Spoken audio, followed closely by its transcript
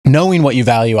knowing what you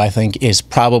value, I think, is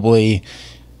probably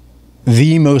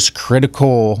the most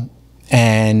critical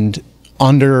and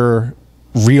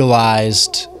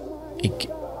under-realized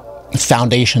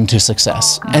foundation to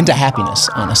success and to happiness,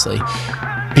 honestly.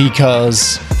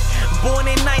 Because born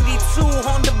in 92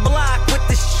 on the block with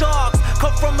the Sharks,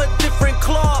 come from a different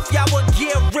cloth, y'all would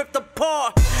get ripped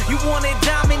apart. You want a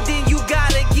diamond, then you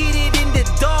gotta get it in the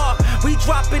dark. We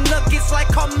dropping nuggets like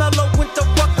Carmelo went to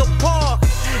Rucker Park.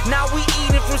 Now we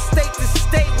eating from state to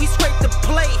state, we scrape the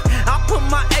plate. I put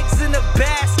my eggs in a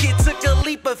basket, took a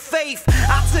leap of faith.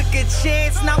 I took a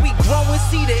chance, now we grow and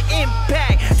see the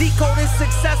impact. Decoding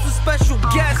success with special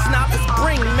guests, now let's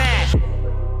bring Matt.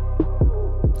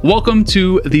 Welcome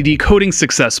to the Decoding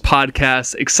Success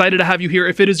podcast. Excited to have you here.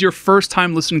 If it is your first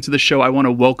time listening to the show, I want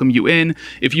to welcome you in.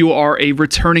 If you are a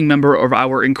returning member of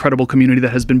our incredible community that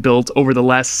has been built over the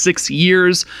last 6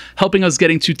 years, helping us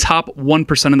getting to top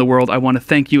 1% in the world, I want to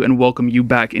thank you and welcome you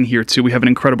back in here too. We have an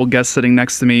incredible guest sitting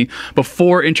next to me.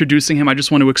 Before introducing him, I just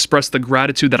want to express the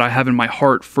gratitude that I have in my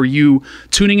heart for you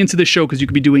tuning into the show, because you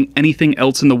could be doing anything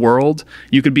else in the world.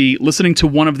 You could be listening to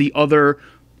one of the other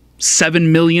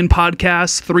 7 million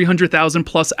podcasts, 300,000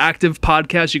 plus active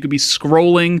podcasts. You could be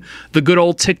scrolling the good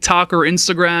old TikTok or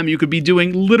Instagram. You could be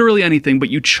doing literally anything, but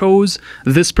you chose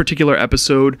this particular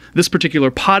episode, this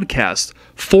particular podcast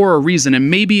for a reason.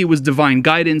 And maybe it was divine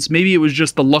guidance. Maybe it was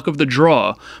just the luck of the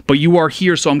draw, but you are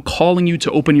here. So I'm calling you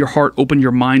to open your heart, open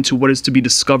your mind to what is to be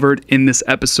discovered in this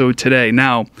episode today.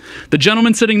 Now, the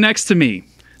gentleman sitting next to me,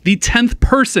 the 10th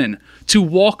person to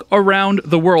walk around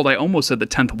the world. I almost said the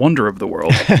 10th wonder of the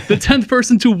world. The 10th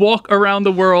person to walk around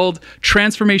the world,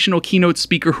 transformational keynote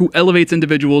speaker who elevates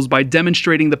individuals by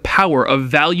demonstrating the power of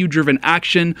value-driven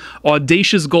action,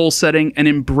 audacious goal setting, and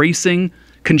embracing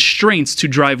constraints to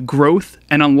drive growth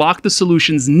and unlock the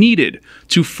solutions needed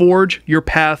to forge your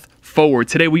path forward.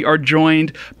 Today we are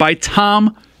joined by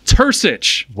Tom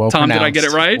Turcich. Well Tom, pronounced. Did I get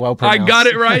it right? Well I pronounced. got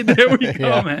it right. There we go,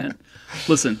 Yeah. man.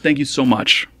 Listen, thank you so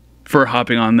much for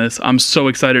hopping on this. I'm so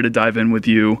excited to dive in with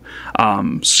you.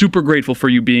 Super grateful for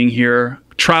you being here,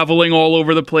 traveling all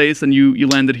over the place, and you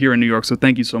landed here in New York, so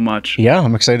thank you so much. yeah,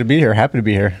 I'm excited to be here. Happy to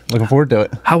be here. Looking forward to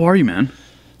it. How are you, man?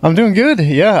 I'm doing good.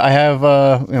 Yeah, I have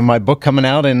my book coming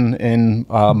out in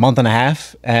a month and a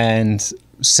half, and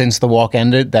since the walk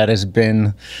ended, that has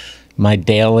been my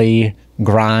daily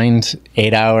grind,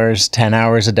 8 hours, 10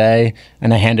 hours a day,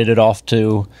 and I handed it off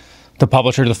to the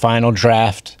publisher, the final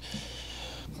draft,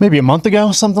 maybe a month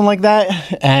ago, something like that.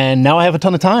 And now I have a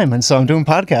ton of time, and so I'm doing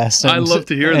podcasts. I love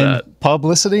to hear that.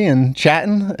 Publicity and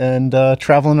chatting and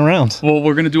traveling around. Well,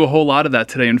 we're going to do a whole lot of that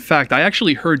today. In fact, I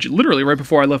actually heard you, literally right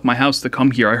before I left my house to come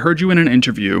here, I heard you in an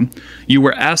interview. You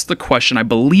were asked the question, I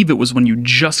believe it was when you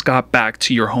just got back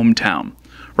to your hometown,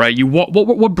 right? You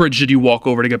what bridge did you walk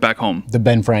over to get back home? The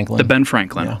Ben Franklin. The Ben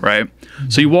Franklin, Yeah. right?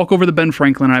 So you walk over the Ben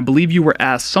Franklin, and I believe you were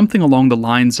asked something along the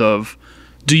lines of,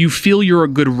 do you feel you're a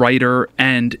good writer?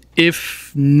 And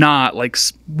if not, like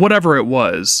whatever it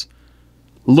was,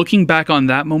 looking back on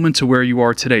that moment to where you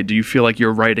are today, do you feel like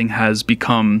your writing has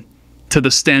become to the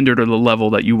standard or the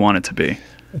level that you want it to be?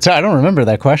 So I don't remember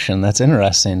that question. That's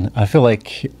interesting. I feel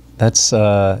like that's,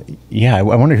 yeah, I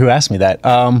wonder who asked me that.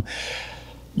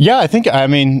 Yeah, I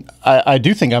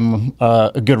do think I'm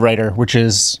a good writer, which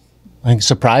is, I think,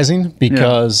 surprising,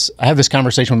 because I have this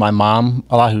conversation with my mom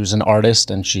a lot, who's an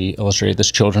artist, and she illustrated this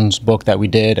children's book that we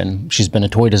did, and she's been a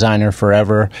toy designer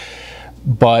forever.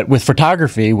 But with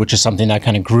photography, which is something that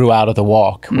kind of grew out of the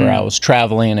walk, where I was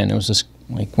traveling, and it was just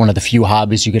like one of the few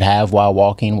hobbies you could have while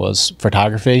walking was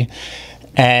photography.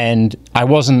 And I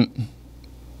wasn't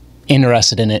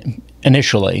interested in it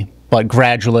initially, but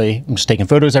gradually I'm just taking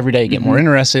photos every day, get more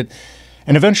interested.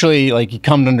 And eventually, like, you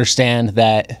come to understand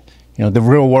that, you know, the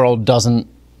real world doesn't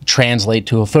translate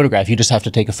to a photograph. You just have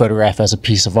to take a photograph as a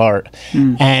piece of art.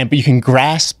 But you can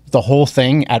grasp the whole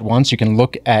thing at once. You can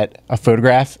look at a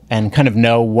photograph and kind of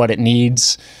know what it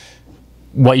needs,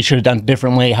 what you should have done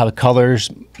differently, how the colors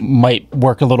might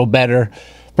work a little better.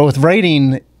 But with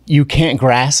writing, you can't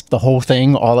grasp the whole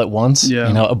thing all at once. Yeah.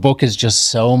 You know, a book is just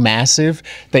so massive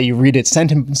that you read it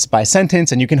sentence by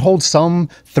sentence, and you can hold some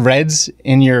threads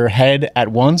in your head at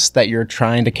once that you're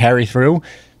trying to carry through,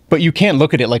 but you can't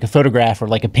look at it like a photograph or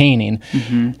like a painting.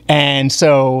 And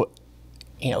so,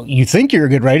 you know, you think you're a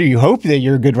good writer, you hope that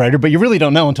you're a good writer, but you really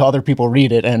don't know until other people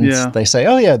read it and they say,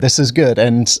 oh yeah, this is good.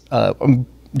 And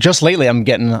just lately I'm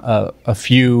getting a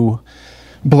few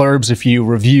blurbs, a few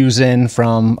reviews in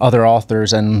from other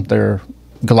authors, and they're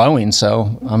glowing. So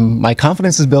my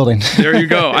confidence is building. There you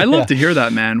go. I love to hear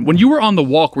that, man. When you were on the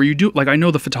walk, were you like, I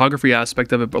know the photography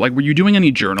aspect of it, but like, were you doing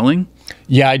any journaling?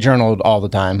 Yeah, I journaled all the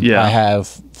time. Yeah. I have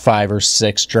 5 or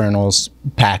 6 journals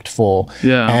packed full.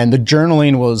 Yeah. And the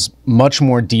journaling was much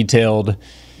more detailed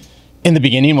in the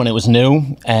beginning when it was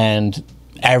new, and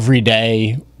every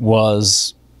day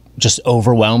was just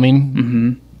overwhelming.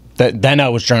 Mm-hmm. Then I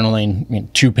was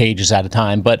journaling 2 pages at a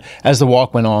time. But as the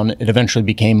walk went on, it eventually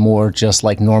became more just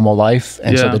like normal life.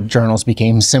 And so the journals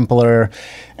became simpler.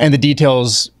 And the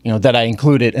details, that I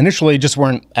included initially just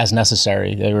weren't as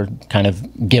necessary. They were kind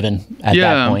of given at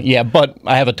that point. Yeah, but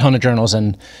I have a ton of journals.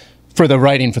 And for the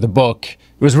writing for the book,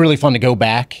 it was really fun to go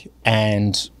back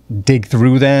and dig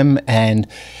through them. And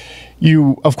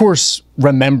you, of course,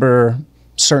 remember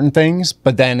certain things,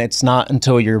 but then it's not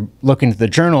until you're looking at the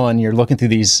journal and you're looking through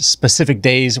these specific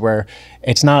days where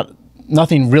it's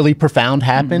nothing really profound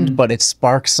happened, but it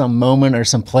sparks some moment or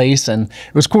some place. And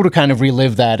it was cool to kind of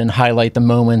relive that and highlight the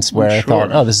moments where I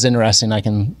thought, oh, this is interesting. I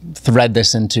can thread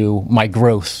this into my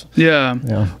growth. Yeah.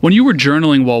 When you were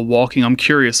journaling while walking, I'm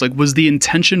curious, like, was the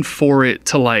intention for it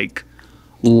to like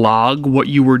log what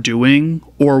you were doing,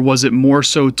 or was it more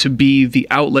so to be the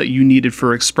outlet you needed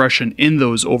for expression in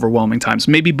those overwhelming times?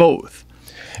 Maybe both.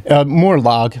 More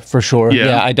log for sure.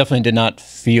 Yeah. I definitely did not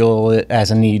feel it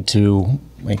as a need to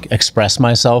like express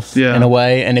myself in a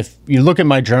way. And if you look at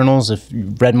my journals, if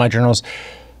you read my journals,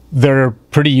 they're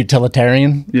pretty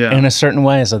utilitarian in a certain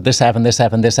way. So this happened, this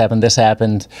happened, this happened, this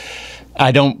happened.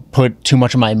 I don't put too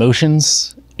much of my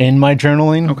emotions in my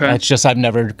journaling. Okay. It's just I've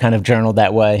never kind of journaled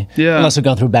that way. Yeah. Unless I've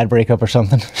gone through a bad breakup or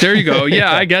something. There you go.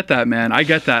 Yeah, I get that, man. I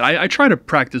get that. I try to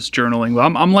practice journaling.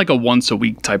 I'm like a once a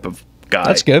week type of guy.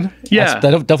 That's good. Yeah.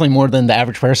 That's definitely more than the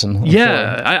average person. I'm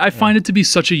sure. I find it to be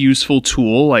such a useful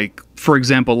tool. Like, for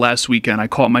example, last weekend, I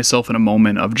caught myself in a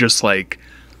moment of just like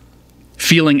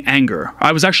feeling anger.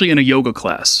 I was actually in a yoga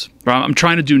class. I'm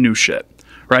trying to do new shit.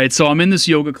 Right. So I'm in this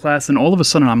yoga class and all of a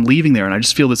sudden I'm leaving there and I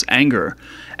just feel this anger.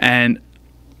 And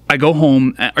I go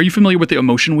home. Are you familiar with the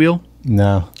emotion wheel?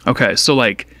 No. Okay, so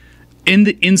like in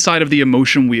the inside of the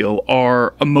emotion wheel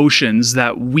are emotions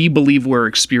that we believe we're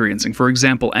experiencing. For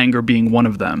example, anger being one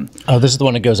of them. Oh, this is the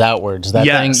one that goes outwards. That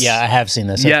thing? Yeah, I have seen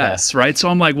this. Yes, right? So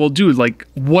I'm like, well, dude, like,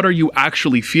 what are you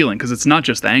actually feeling? Because it's not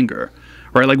just anger,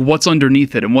 right? Like, what's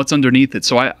underneath it and what's underneath it?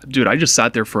 So I just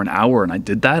sat there for an hour and I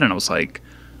did that and I was like,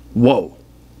 whoa.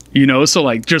 So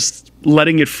like just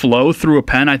letting it flow through a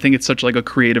pen, I think it's such like a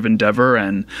creative endeavor.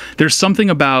 And there's something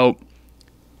about,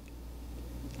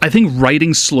 I think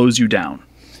writing slows you down.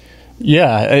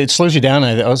 Yeah, it slows you down.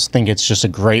 I also think it's just a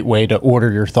great way to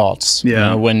order your thoughts.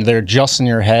 Yeah. When they're just in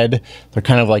your head, they're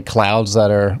kind of like clouds that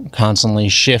are constantly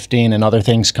shifting and other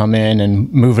things come in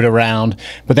and move it around.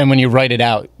 But then when you write it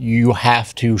out, you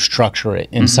have to structure it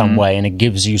in some way, and it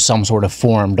gives you some sort of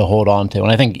form to hold on to.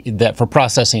 And I think that for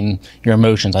processing your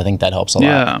emotions, I think that helps a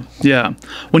lot. Yeah.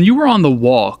 When you were on the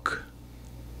walk,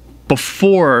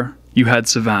 before you had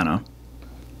Savannah,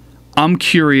 I'm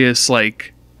curious,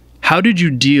 like, how did you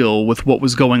deal with what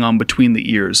was going on between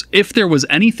the ears? If there was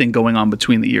anything going on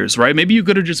between the ears, right? Maybe you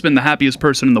could have just been the happiest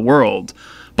person in the world,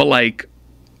 but like,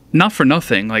 not for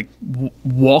nothing, like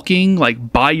walking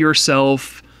like by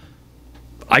yourself,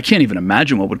 I can't even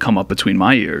imagine what would come up between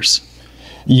my ears.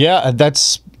 Yeah,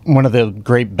 that's one of the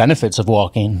great benefits of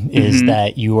walking is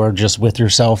that you are just with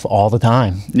yourself all the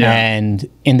time. Yeah. And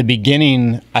in the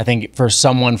beginning, I think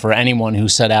for anyone who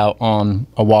set out on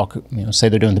a walk, say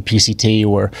they're doing the PCT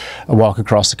or a walk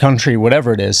across the country,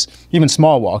 whatever it is, even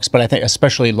small walks, but I think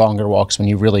especially longer walks when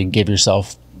you really give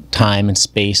yourself time and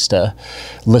space to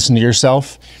listen to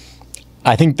yourself.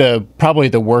 I think probably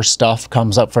the worst stuff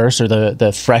comes up first, or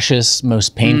the freshest,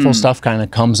 most painful stuff kind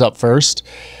of comes up first.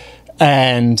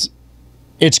 And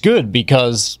it's good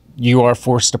because you are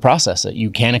forced to process it. You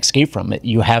can't escape from it.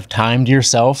 You have time to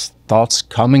yourself. Thoughts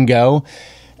come and go.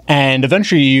 And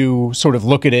eventually you sort of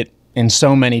look at it in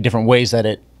so many different ways that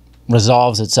it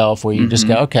resolves itself, where you just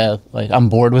go, okay, like I'm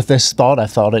bored with this thought.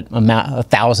 I've thought it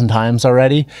 1,000 times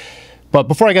already. But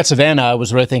before I got Savannah, I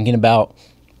was really thinking about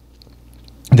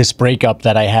this breakup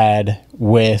that I had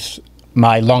with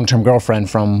my long-term girlfriend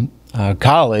from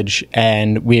college.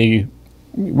 And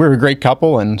we're a great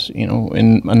couple, and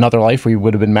in another life we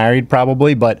would have been married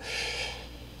probably, but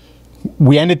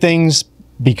we ended things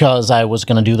because I was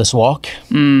going to do this walk,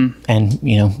 and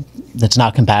that's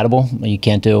not compatible. You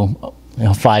can't do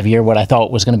what I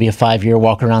thought was going to be a 5-year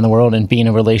walk around the world and be in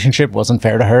a relationship. Wasn't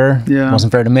fair to her.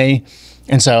 Wasn't fair to me.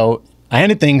 And so I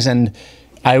ended things, and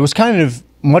I was kind of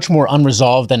much more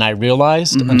unresolved than I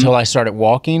realized until I started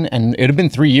walking. And it had been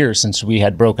 3 years since we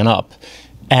had broken up.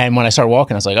 And when I started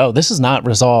walking, I was like, oh, this is not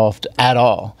resolved at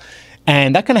all.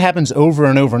 And that kind of happens over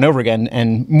and over and over again,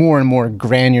 and more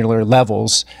granular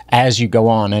levels as you go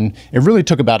on. And it really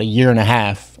took about a year and a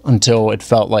half until it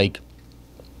felt like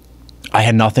I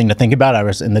had nothing to think about. I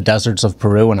was in the deserts of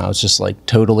Peru, and I was just like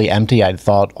totally empty. I'd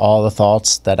thought all the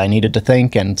thoughts that I needed to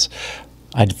think, and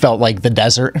I felt like the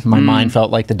desert. My mind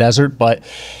felt like the desert. But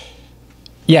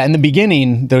yeah, in the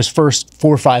beginning, those first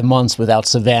 4 or 5 months without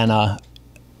Savannah,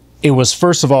 it was,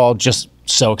 first of all, just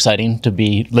so exciting to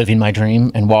be living my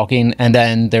dream and walking. And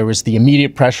then there was the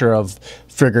immediate pressure of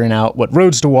figuring out what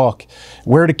roads to walk,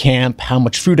 where to camp, how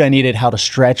much food I needed, how to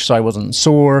stretch so I wasn't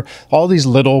sore, all these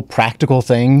little practical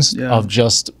things of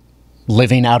just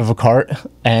living out of a cart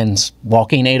and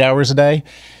walking 8 hours a day.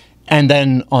 And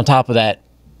then on top of that,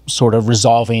 sort of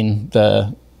resolving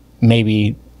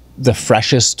maybe the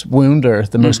freshest wound or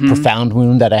the most profound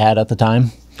wound that I had at the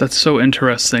time. That's so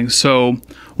interesting. So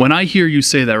when I hear you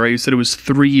say that, right, you said it was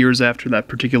 3 years after that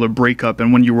particular breakup,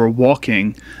 and when you were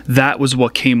walking, that was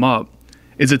what came up.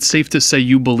 Is it safe to say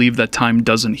you believe that time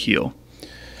doesn't heal?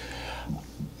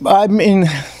 I mean,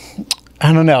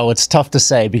 I don't know. It's tough to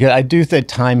say, because I do think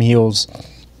time heals.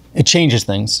 It changes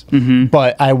things.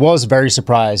 But I was very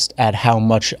surprised at how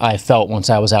much I felt once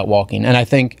I was out walking. And I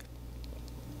think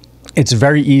it's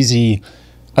very easy,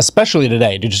 especially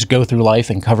today, to just go through life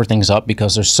and cover things up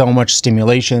because there's so much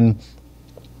stimulation.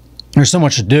 There's so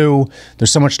much to do.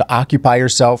 There's so much to occupy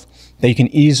yourself that you can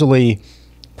easily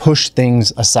push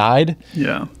things aside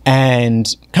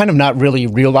and kind of not really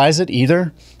realize it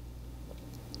either.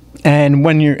 And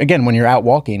when you're out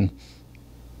walking,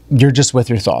 you're just with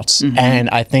your thoughts. And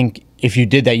I think if you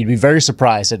did that, you'd be very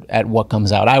surprised at what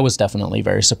comes out. I was definitely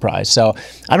very surprised. So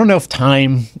I don't know if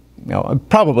time, it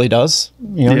probably does.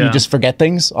 You just forget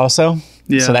things also.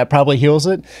 So that probably heals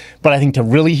it. But I think to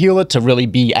really heal it, to really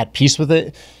be at peace with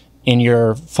it in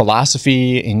your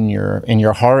philosophy, in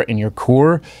your heart, in your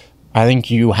core, I think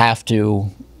you have to,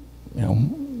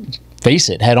 face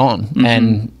it head on.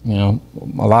 And,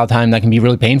 a lot of time that can be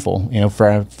really painful.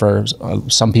 For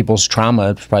some people's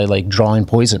trauma, it's probably like drawing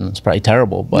poison. It's probably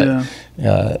terrible. But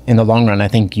in the long run, I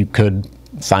think you could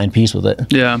find peace with it.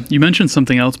 Yeah. You mentioned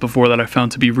something else before that I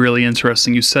found to be really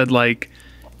interesting. You said, like,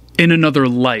 in another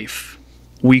life,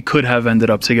 we could have ended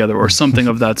up together or something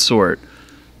of that sort.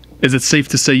 Is it safe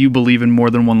to say you believe in more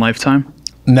than one lifetime?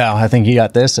 No, I think you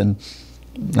got this, and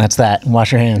that's that.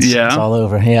 Wash your hands. Yeah. It's all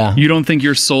over. Yeah. You don't think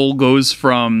your soul goes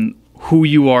from who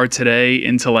you are today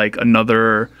into like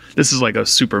another... This is like a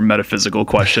super metaphysical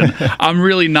question. I'm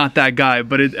really not that guy,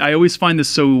 but I always find this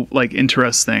so like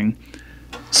interesting.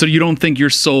 So you don't think your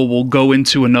soul will go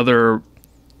into another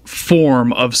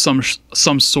form of some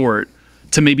sort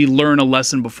to maybe learn a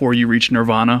lesson before you reach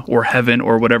nirvana or heaven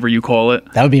or whatever you call it?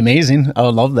 That would be amazing. I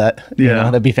would love that. Yeah.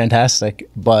 That'd be fantastic.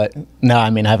 But no, I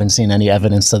mean, I haven't seen any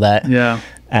evidence to that. Yeah.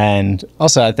 And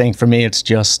also, I think for me, it's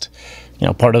just,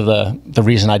 part of the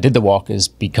reason I did the walk is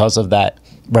because of that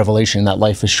revelation that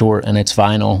life is short and it's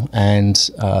final, and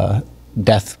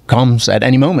death comes at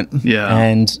any moment. Yeah.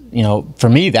 And, for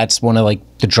me, that's one of like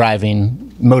the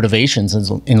driving motivations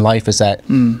in life, is that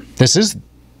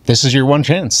this is your one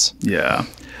chance. Yeah.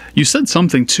 You said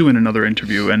something too in another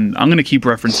interview, and I'm going to keep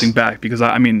referencing back because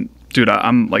I mean, dude,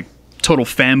 I'm like total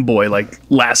fanboy, like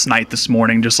last night, this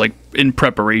morning, just like in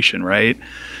preparation, right?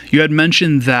 You had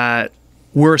mentioned that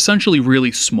we're essentially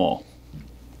really small.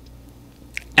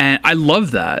 And I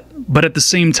love that. But at the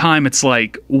same time, it's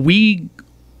like we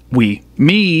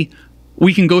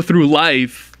can go through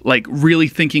life like really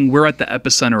thinking we're at the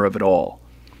epicenter of it all.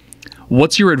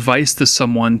 What's your advice to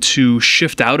someone to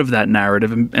shift out of that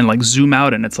narrative and like zoom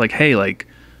out, and it's like, hey, like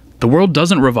the world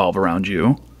doesn't revolve around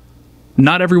you.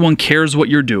 Not everyone cares what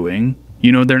you're doing.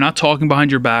 They're not talking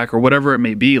behind your back or whatever it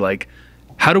may be. Like,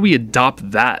 how do we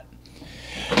adopt that?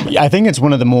 I think it's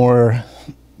one of the more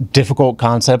difficult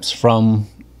concepts from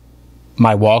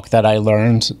my walk that I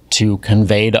learned to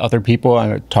convey to other people.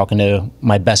 I was talking to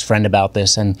my best friend about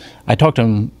this, and I talked to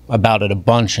him about it a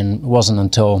bunch, and it wasn't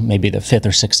until maybe the 5th or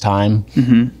 6th time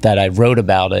that I wrote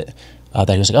about it that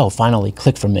he was like, oh, finally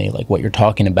clicked for me, like what you're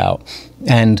talking about.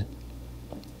 And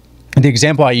the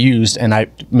example I used, and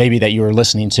maybe that you were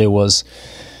listening to, was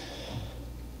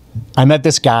I met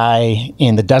this guy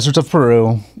in the deserts of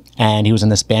Peru, and he was in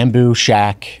this bamboo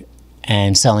shack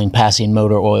and selling passing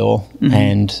motor oil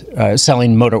and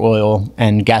selling motor oil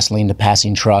and gasoline to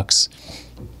passing trucks.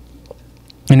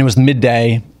 And it was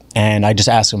midday, and I just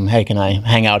asked him, hey, can I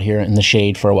hang out here in the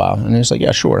shade for a while? And he was like,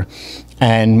 yeah, sure.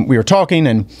 And we were talking,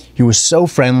 and he was so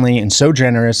friendly and so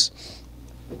generous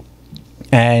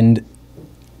and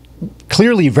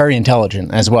clearly very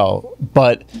intelligent as well.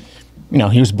 But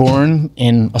he was born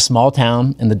in a small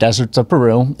town in the deserts of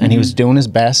Peru, and he was doing his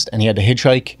best, and he had to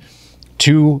hitchhike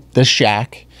to this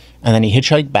shack, and then he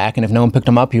hitchhiked back, and if no one picked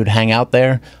him up, he would hang out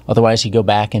there. Otherwise, he'd go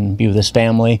back and be with his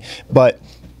family. But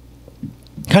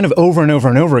kind of over and over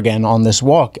and over again on this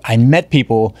walk, I met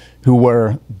people who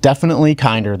were definitely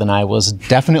kinder than I was,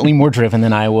 definitely more driven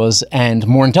than I was, and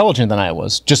more intelligent than I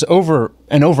was. Just over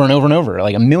and over and over and over,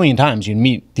 like a million times you'd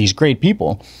meet these great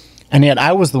people. And yet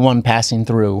I was the one passing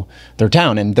through their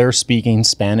town, and they're speaking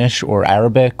Spanish or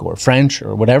Arabic or French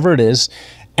or whatever it is,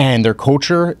 and their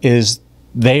culture is,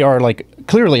 they are like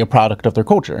clearly a product of their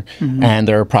culture, and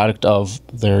they're a product of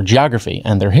their geography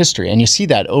and their history. And you see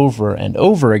that over and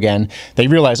over again. They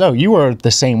realize, oh, you are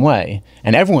the same way,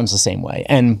 and everyone's the same way.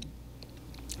 And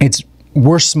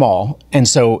we're small, and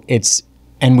so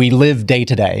and we live day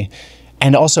to day.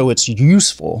 And also it's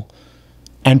useful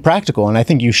and practical. And I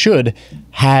think you should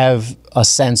have a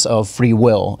sense of free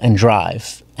will and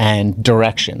drive and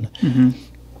direction.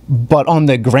 But on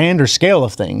the grander scale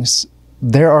of things,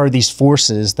 there are these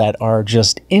forces that are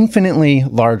just infinitely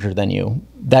larger than you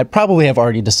that probably have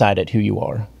already decided who you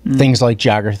are. Things like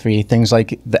geography, things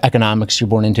like the economics you're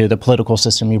born into, the political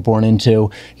system you're born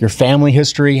into, your family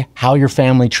history, how your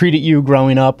family treated you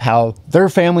growing up, how their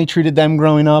family treated them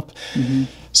growing up.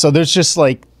 So there's just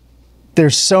like,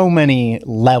 there's so many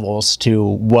levels to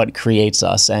what creates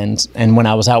us. And when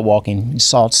I was out walking, you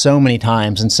saw it so many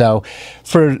times. And so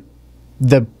for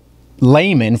the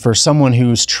layman, for someone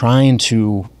who's trying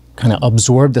to kind of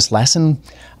absorb this lesson,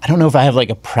 I don't know if I have like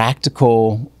a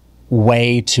practical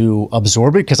way to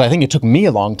absorb it, because I think it took me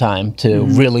a long time to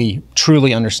really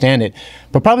truly understand it.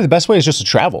 But probably the best way is just to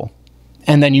travel,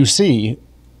 and then you see,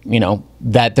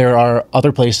 that there are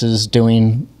other places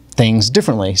doing things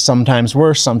differently, sometimes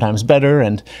worse, sometimes better,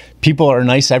 and people are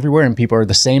nice everywhere and people are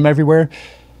the same everywhere.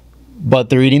 But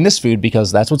they're eating this food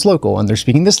because that's what's local, and they're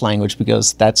speaking this language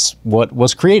because that's what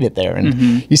was created there.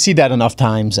 And you see that enough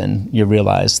times and you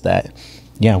realize that,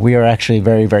 yeah, we are actually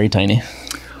very, very tiny.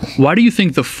 Why do you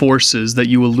think the forces that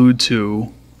you allude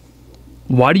to,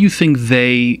 why do you think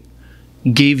they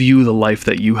gave you the life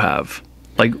that you have?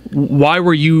 Like, why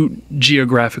were you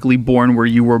geographically born where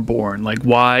you were born? Like,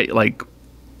 why, like...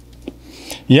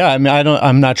 Yeah, I mean,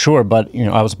 I'm not sure, but,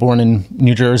 I was born in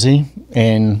New Jersey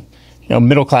in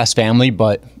middle-class family,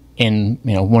 but in,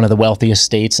 one of the wealthiest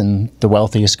states and the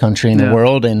wealthiest country in the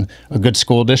world, in a good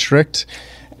school district.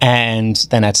 And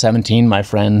then at 17, my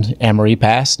friend Anne-Marie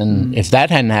passed. And if that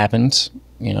hadn't happened,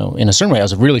 in a certain way, I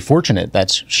was really fortunate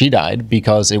that she died,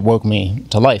 because it woke me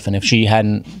to life. And if she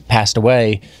hadn't passed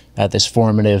away at this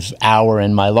formative hour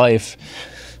in my life,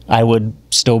 I would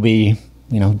still be,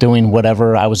 doing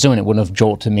whatever I was doing. It wouldn't have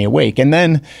jolted me awake. And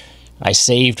then I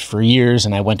saved for years,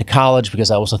 and I went to college because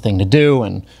that was the thing to do.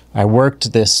 And I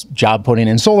worked this job putting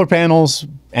in solar panels,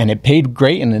 and it paid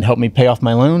great, and it helped me pay off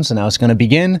my loans, and I was going to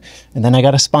begin. And then I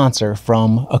got a sponsor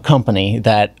from a company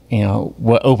that,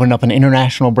 opened up an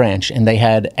international branch, and they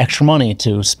had extra money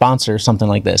to sponsor something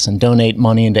like this and donate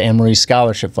money into Anne-Marie's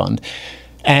scholarship fund.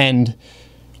 And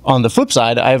on the flip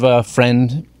side, I have a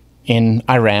friend in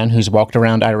Iran who's walked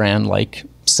around Iran like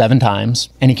 7 times,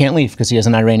 and he can't leave because he has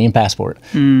an Iranian passport.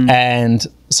 And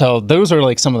so those are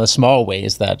like some of the small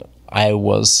ways that I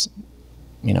was,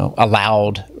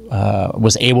 allowed,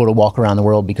 was able to walk around the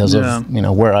world because of,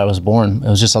 where I was born. It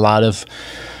was just a lot of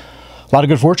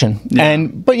good fortune.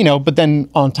 But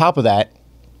then on top of that,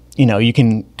 you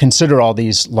can consider all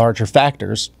these larger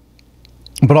factors,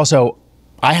 but also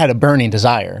I had a burning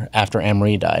desire after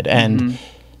Anne-Marie died. And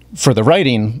for the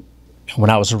writing, when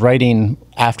I was writing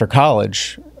after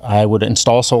college, I would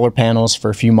install solar panels for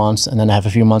a few months and then have a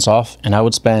few months off. And I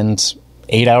would spend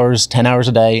 8 hours, 10 hours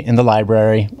a day in the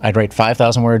library. I'd write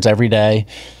 5,000 words every day.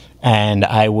 And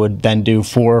I would then do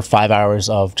 4 or 5 hours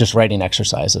of just writing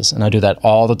exercises. And I do that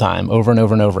all the time, over and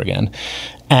over and over again.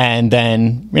 And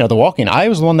then, the walking, I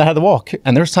was the one that had to walk.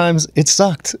 And there's times it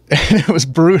sucked and it was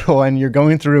brutal. And you're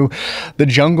going through the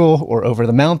jungle or over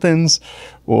the mountains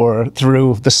or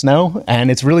through the snow,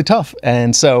 and it's really tough.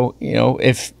 And so,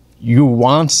 if you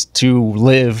want to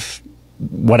live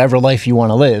whatever life you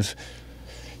want to live,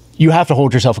 you have to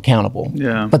hold yourself accountable.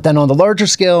 Yeah. But then on the larger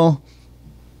scale,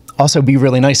 also be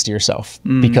really nice to yourself,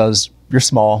 because you're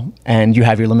small and you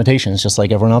have your limitations just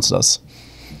like everyone else does.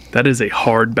 That is a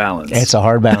hard balance. It's a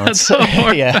hard balance. That's a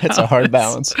hard balance. It's a hard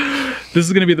balance. This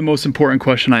is going to be the most important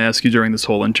question I ask you during this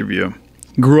whole interview.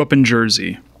 Grew up in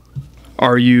Jersey.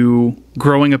 Are you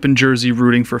growing up in Jersey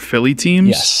rooting for Philly teams?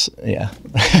 Yes. Yeah.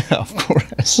 Of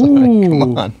course. Ooh.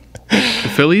 Come on.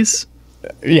 The Phillies?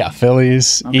 Yeah,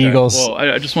 Phillies, Okay. Eagles. Well,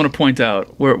 I just want to point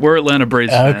out we're Atlanta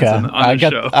Braves fans Okay, on the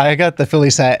show. I got the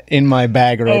Phillies hat in my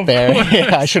bag right Of there. course.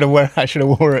 Yeah, I should have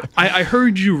wore it. I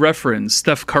heard you reference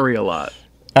Steph Curry a lot.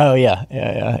 Oh yeah.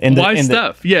 Why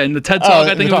Steph? Yeah, in the TED Talk,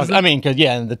 I think it was. I mean, cause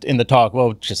in the talk,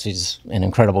 well, just he's an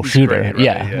incredible shooter. great, right?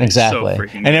 Yeah, Yeah, he's exactly. so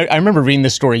freaking And I remember reading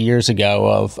this story years ago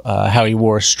of how he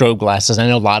wore strobe glasses. I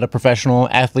know a lot of professional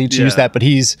athletes use Yeah. that, but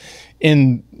he's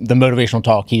in the motivational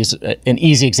talk. He's an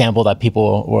easy example that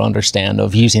people will understand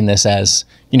of using this as,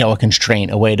 you know, a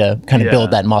constraint, a way to kind of Yeah.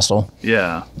 build that muscle.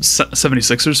 Yeah,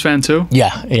 76ers fan too.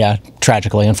 Yeah.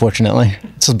 Tragically, unfortunately,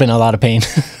 it's been a lot of pain.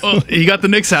 Oh, he got the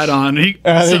Knicks hat on.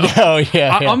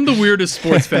 Yeah. I'm the weirdest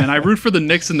sports fan. I root for the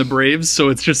Knicks and the Braves, so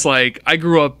it's just like I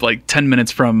grew up like 10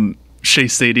 minutes from Shea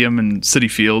Stadium and City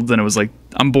Field, and it was like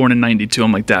I'm born in '92.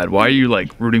 I'm like, Dad, why are you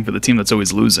like rooting for the team that's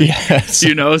always losing? Yes.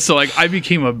 You know, so like I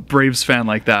became a Braves fan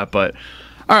like that. But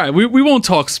all right, we won't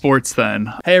talk sports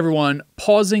then. Hey everyone,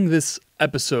 pausing this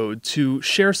episode to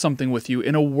share something with you.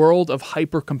 In a world of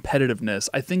hyper competitiveness,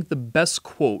 I think the best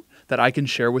quote that I can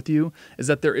share with you is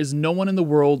that there is no one in the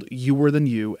world youer than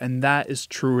you, and that is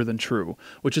truer than true,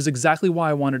 which is exactly why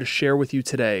I wanted to share with you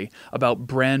today about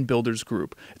Brand Builders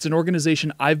Group. It's an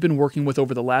organization I've been working with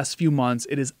over the last few months.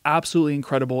 It is absolutely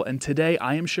incredible, and today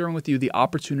I am sharing with you the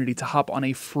opportunity to hop on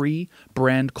a free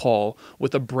brand call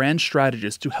with a brand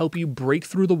strategist to help you break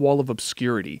through the wall of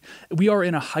obscurity. We are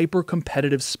in a hyper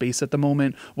competitive space at the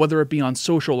moment, whether it be on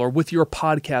social or with your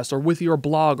podcast or with your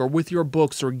blog or with your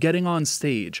books or getting on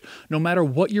stage. No matter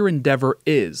what your endeavor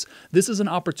is, this is an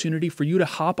opportunity for you to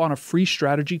hop on a free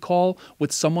strategy call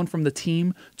with someone from the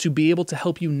team to be able to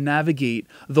help you navigate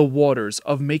the waters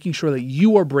of making sure that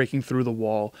you are breaking through the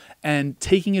wall and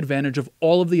taking advantage of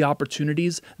all of the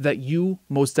opportunities that you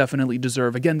most definitely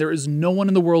deserve. Again, there is no one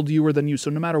in the world newer than you. So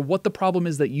no matter what the problem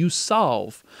is that you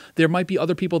solve, there might be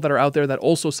other people that are out there that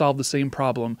also solve the same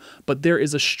problem, but there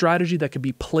is a strategy that can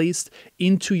be placed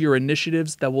into your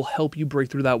initiatives that will help you break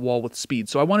through that wall with speed.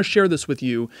 So I want to share this with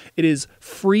you. It is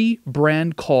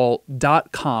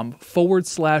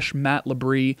freebrandcall.com/Matt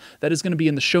Labrie. That is going to be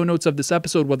in the show notes of this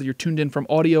episode, whether you're tuned in from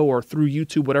audio or through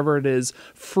YouTube, whatever it is,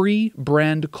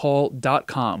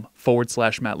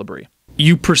 freebrandcall.com/Matt Labrie.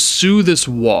 You pursue this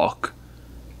walk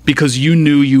because you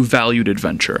knew you valued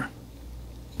adventure.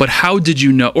 But how did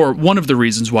you know, or one of the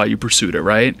reasons why you pursued it,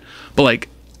 right? But like,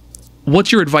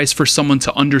 what's your advice for someone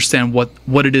to understand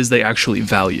what it is they actually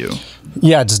value?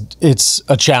 Yeah, it's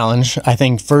a challenge. I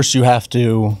think first you have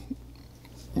to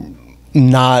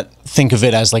not think of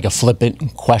it as like a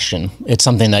flippant question. It's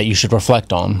something that you should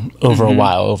reflect on over a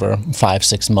while, over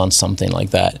 5-6 months, something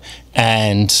like that.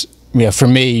 And you know, for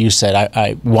me, you said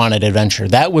I wanted adventure.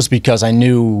 That was because I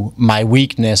knew my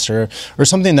weakness or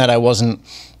something that I wanted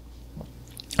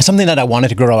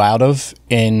to grow out of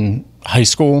in high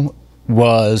school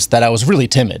was that I was really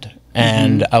timid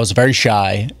and I was very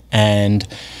shy and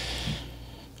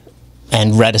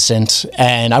reticent,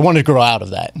 and I wanted to grow out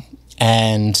of that.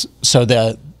 And so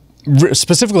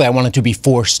specifically I wanted to be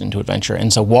forced into adventure.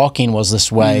 And so walking was this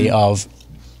way of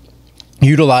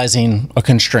utilizing a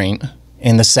constraint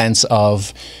in the sense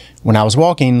of when I was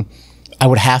walking, I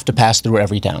would have to pass through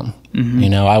every town. You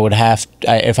know, I would have,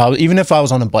 even if I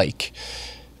was on a bike,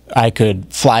 I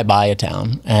could fly by a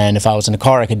town, and if I was in a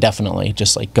car, I could definitely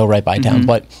just like go right by town.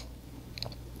 But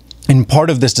in part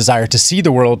of this desire to see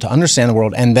the world, to understand the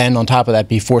world, and then on top of that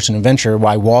be forced in adventure,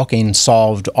 why walking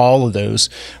solved all of those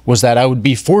was that I would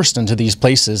be forced into these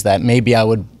places that maybe I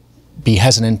would be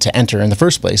hesitant to enter in the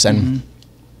first place. And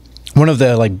one of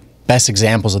the like best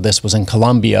examples of this was in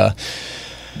Colombia,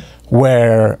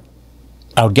 where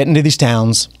I would get into these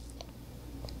towns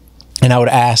and I would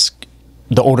ask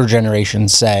the older generation,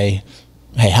 say,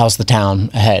 hey, how's the town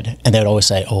ahead? And they would always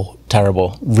say, oh,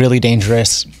 terrible, really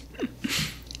dangerous.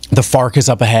 The FARC is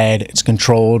up ahead. It's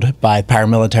controlled by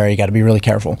paramilitary. You got to be really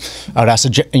careful. I would ask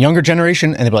a younger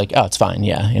generation, and they'd be like, oh, it's fine.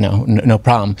 Yeah, you know, no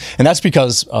problem. And that's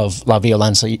because of La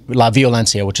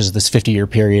Violencia, which is this 50-year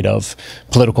period of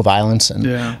political violence. And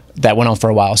that went on for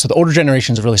a while. So the older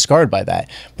generations are really scarred by that.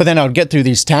 But then I would get through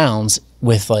these towns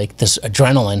with like this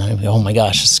adrenaline. I'd be, oh my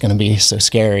gosh, it's going to be so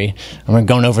scary. I'm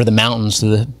going over the mountains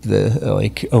to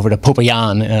like over to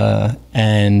Popayan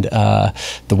and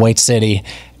the White City,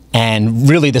 and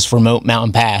really this remote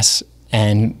mountain pass,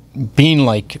 and being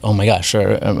like, oh my gosh,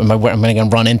 am I going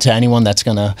to run into anyone that's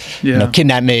going to you know,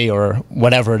 kidnap me or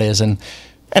whatever it is. And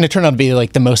it turned out to be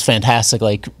like the most fantastic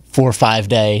like 4 or 5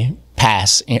 day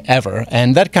pass ever.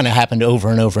 And that kind of happened over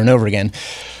and over and over again.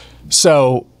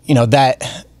 So, you know,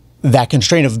 that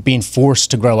constraint of being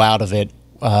forced to grow out of it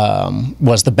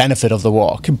was the benefit of the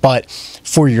walk. But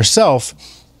for yourself,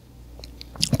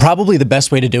 probably the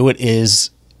best way to do it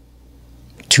is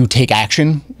to take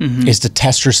action, is to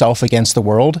test yourself against the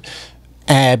world.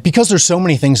 Because there's so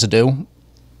many things to do.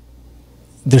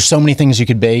 There's so many things you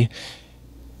could be.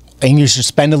 And you should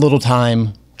spend a little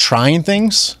time trying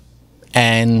things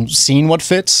and seeing what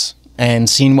fits and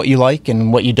seeing what you like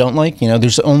and what you don't like. You know,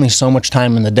 there's only so much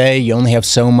time in the day. You only have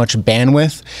so much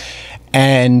bandwidth.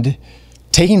 And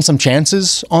taking some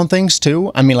chances on things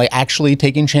too. I mean, like actually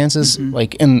taking chances,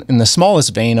 like in the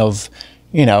smallest vein of,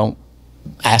 you know,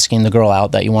 asking the girl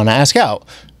out that you want to ask out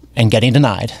and getting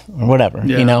denied or whatever,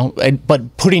 you know,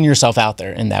 but putting yourself out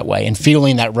there in that way and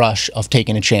feeling that rush of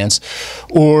taking a chance,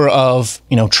 or of,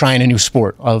 you know, trying a new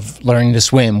sport, of learning to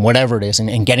swim, whatever it is,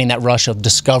 and getting that rush of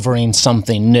discovering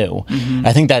something new.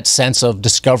 I think that sense of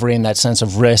discovery and that sense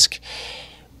of risk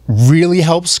really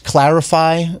helps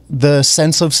clarify the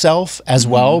sense of self as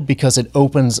well, because it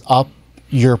opens up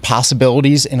your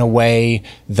possibilities in a way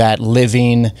that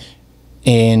living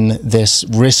in this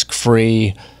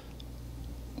risk-free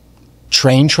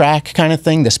train track kind of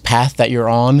thing, this path that you're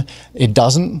on, it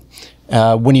doesn't.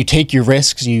 When you take your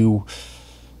risks, you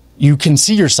can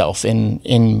see yourself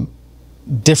in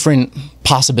different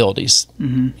possibilities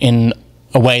in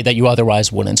a way that you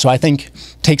otherwise wouldn't. So I think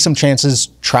take some chances,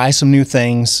 try some new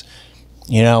things,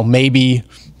 you know, maybe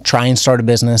try and start a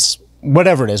business,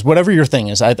 whatever it is, whatever your thing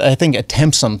is. I think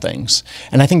attempt some things.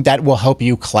 And I think that will help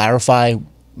you clarify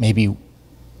maybe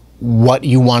what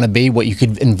you want to be, what you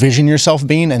could envision yourself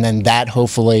being, and then that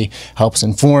hopefully helps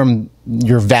inform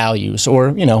your values,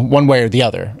 or, you know, one way or the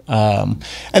other. And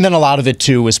then a lot of it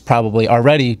too is probably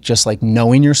already just like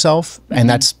knowing yourself, and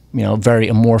that's, you know, very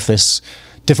amorphous,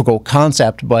 difficult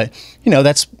concept, but, you know,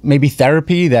 that's maybe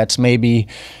therapy, that's maybe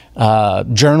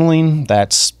journaling,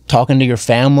 that's talking to your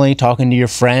family, talking to your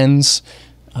friends,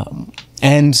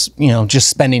 and, you know, just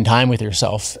spending time with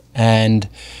yourself. And,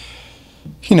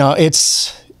 you know,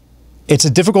 it's a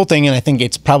difficult thing, and I think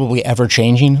it's probably ever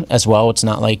changing as well. It's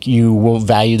not like you will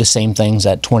value the same things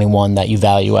at 21 that you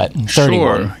value at 31.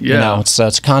 Sure, yeah. You know, it's a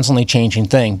constantly changing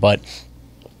thing, but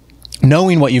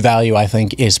knowing what you value, I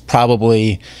think, is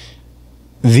probably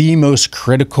the most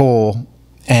critical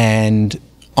and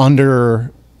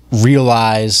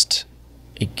under-realized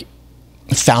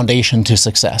foundation to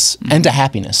success and to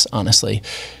happiness, honestly,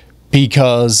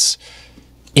 because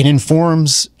it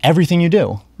informs everything you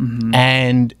do.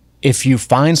 And if you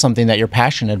find something that you're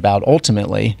passionate about,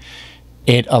 ultimately,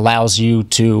 it allows you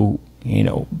to, you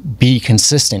know, be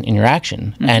consistent in your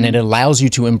action. And it allows you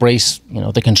to embrace, you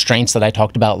know, the constraints that I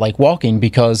talked about, like walking,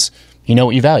 because you know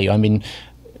what you value. I mean,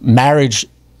 marriage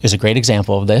is a great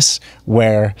example of this,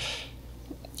 where,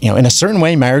 you know, in a certain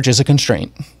way, marriage is a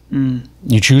constraint.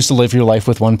 You choose to live your life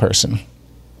with one person,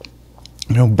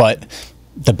 you know, but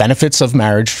the benefits of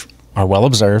marriage are well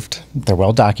observed. They're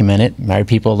well documented. Married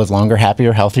people live longer,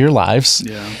 happier, healthier lives.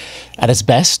 Yeah. At its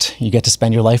best, you get to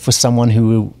spend your life with someone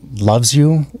who loves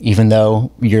you, even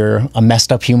though you're a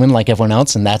messed up human like everyone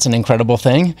else, and that's an incredible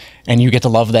thing. And you get to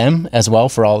love them as well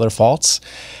for all their faults.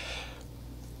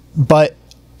 But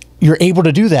you're able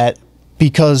to do that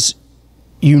because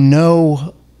you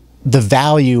know the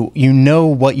value, you know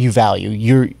what you value.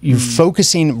 You're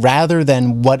focusing rather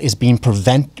than what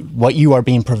you are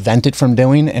being prevented from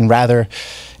doing, and rather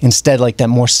instead like that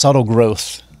more subtle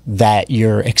growth that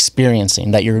you're experiencing,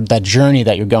 that journey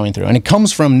that you're going through. And it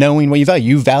comes from knowing what you value.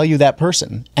 You value that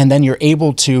person, and then you're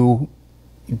able to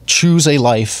choose a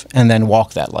life and then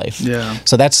walk that life. Yeah.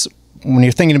 So that's when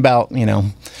you're thinking about, you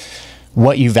know,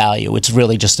 what you value, it's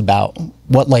really just about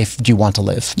what life do you want to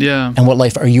live? Yeah. And what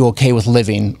life are you okay with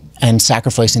living and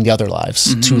sacrificing the other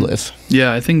lives to live?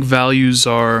 Yeah, I think values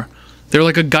they're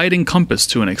like a guiding compass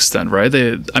to an extent, right?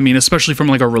 I mean, especially from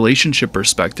like a relationship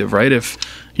perspective, right? If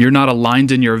you're not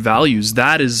aligned in your values,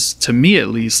 that is, to me at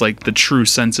least, like the true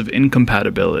sense of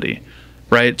incompatibility,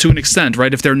 right? To an extent,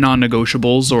 right? If they're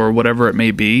non-negotiables or whatever it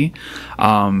may be.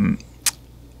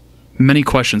 Many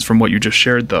questions from what you just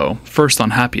shared, though. First,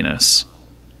 on happiness.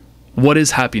 What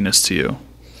is happiness to you?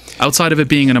 Outside of it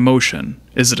being an emotion,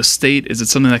 is it a state? Is it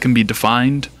something that can be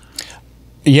defined?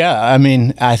 Yeah, I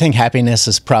mean, I think happiness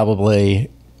is probably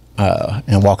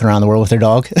walking around the world with your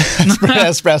dog.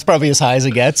 that's probably as high as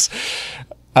it gets.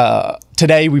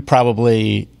 Today, we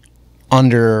probably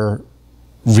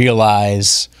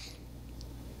under-realize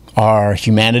our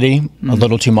humanity a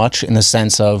little too much, in the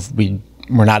sense of we're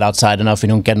not outside enough, we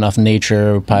don't get enough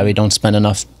nature, we probably don't spend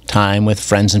enough time with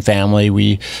friends and family,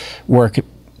 we work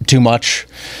too much.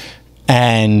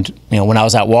 And, you know, when I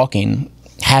was out walking,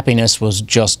 happiness was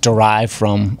just derived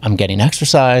from, I'm getting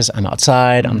exercise, I'm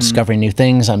outside, I'm discovering new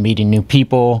things, I'm meeting new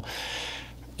people.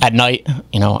 At night,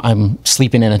 you know, I'm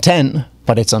sleeping in a tent,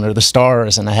 but it's under the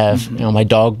stars, and I have, you know, my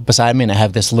dog beside me, and I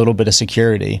have this little bit of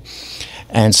security.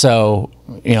 And so,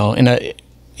 you know,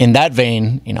 in that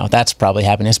vein, you know, that's probably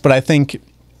happiness. But I think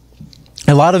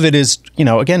a lot of it is, you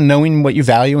know, again, knowing what you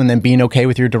value and then being okay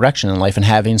with your direction in life and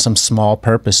having some small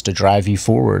purpose to drive you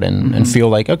forward and feel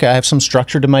like, okay, I have some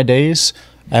structure to my days.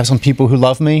 I have some people who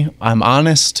love me. I'm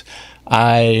honest.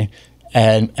 I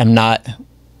am not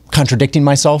contradicting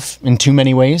myself in too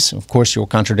many ways. Of course, you'll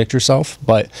contradict yourself,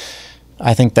 but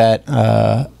I think that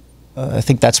I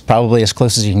think that's probably as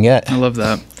close as you can get. I love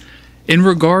that. In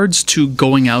regards to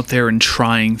going out there and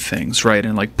trying things, right,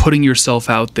 and like putting yourself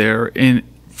out there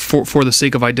for the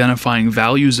sake of identifying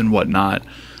values and whatnot,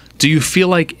 do you feel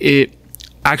like it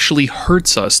actually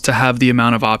hurts us to have the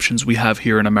amount of options we have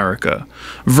here in America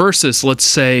versus, let's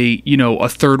say, you know, a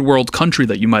third world country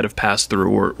that you might have passed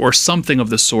through or something of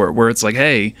the sort, where it's like,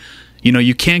 hey, you know,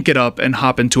 you can't get up and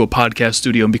hop into a podcast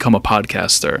studio and become a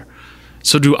podcaster.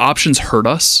 So do options hurt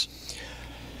us?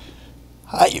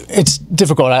 It's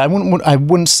difficult. I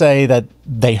wouldn't say that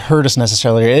they hurt us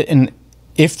necessarily. And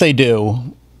if they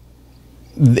do,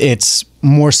 it's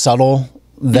more subtle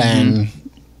than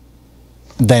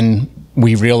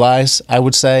we realize, I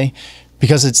would say,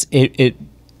 because it's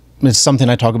something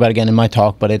I talk about again in my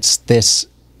talk, but it's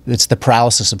the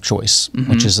paralysis of choice,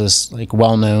 which is this like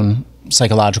well-known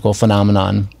psychological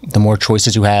phenomenon. The more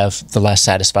choices you have, the less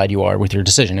satisfied you are with your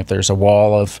decision. If there's a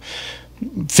wall of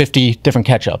 50 different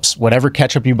ketchups, whatever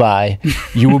ketchup you buy,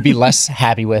 you will be less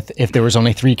happy with if there was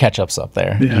only 3 ketchups up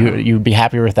there. Yeah. You would be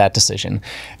happier with that decision.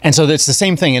 And so it's the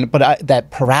same thing. But that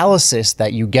paralysis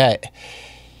that you get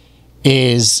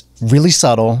is really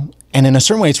subtle. And in a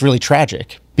certain way, it's really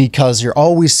tragic because you're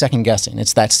always second guessing.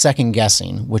 It's that second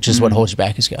guessing, which is what holds you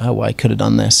back. Is, oh, well, I could have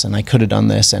done this and I could have done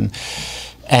this.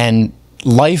 And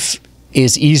life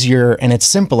is easier and it's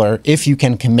simpler if you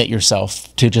can commit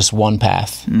yourself to just one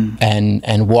path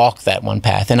and walk that one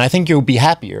path. And I think you'll be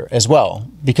happier as well,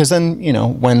 because then, you know,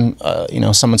 when, you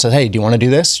know, someone says, hey, do you want to do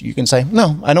this? You can say,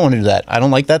 no, I don't want to do that. I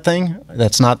don't like that thing.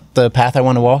 That's not the path I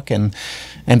want to walk, and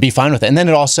be fine with it. And then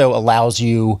it also allows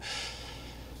you,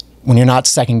 when you're not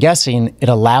second guessing, it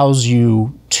allows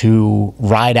you to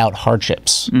ride out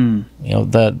hardships. You know,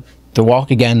 the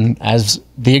walk, again, as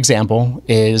the example,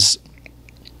 is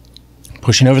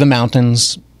pushing over the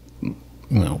mountains, you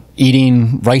know,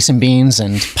 eating rice and beans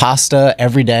and pasta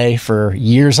every day for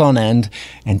years on end,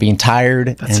 and being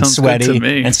tired and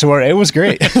sweaty and sore. It was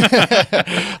great.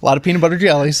 A lot of peanut butter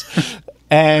jellies,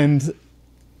 and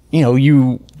you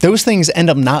know, those things end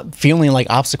up not feeling like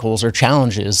obstacles or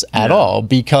challenges at all,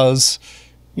 because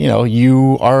you know,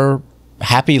 you are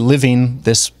happy living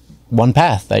this one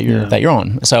path that you're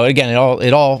on. So again,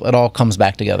 it all comes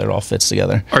back together. It all fits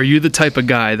together. Are you the type of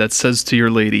guy that says to your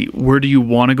lady, where do you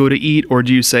want to go to eat? Or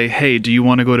do you say, hey, do you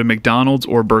want to go to McDonald's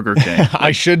or Burger King?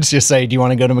 I should just say, do you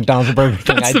want to go to McDonald's or Burger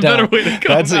King? That's the better way to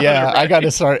go. Right? I got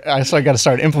to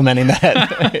start implementing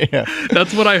that. Yeah.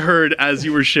 That's what I heard as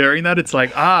you were sharing that. It's like,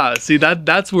 see,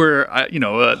 that's where,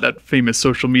 that famous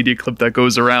social media clip that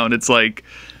goes around. It's like,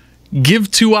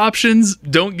 give 2 options,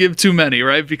 don't give too many,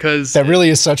 right? Because that really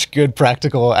is such good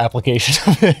practical application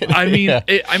of it. I mean,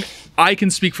 I can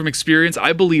speak from experience.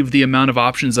 I believe the amount of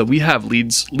options that we have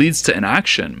leads to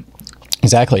inaction.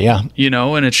 Exactly. Yeah. You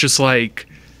know, and it's just like,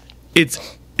 it's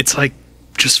like,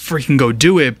 just freaking go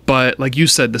do it. But like you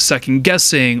said, the second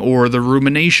guessing or the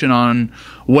rumination on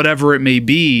whatever it may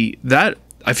be, that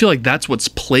I feel like that's what's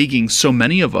plaguing so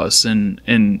many of us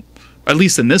in at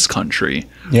least in this country,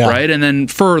 right? And then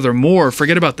furthermore,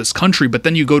 forget about this country, but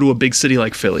then you go to a big city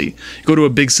like Philly, you go to a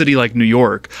big city like New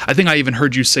York. I think I even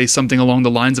heard you say something along the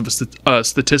lines of a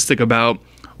statistic about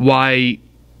why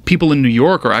people in New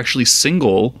York are actually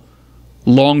single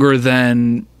longer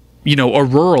than, you know, a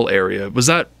rural area. Was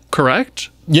that correct?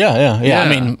 Yeah. I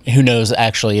mean, who knows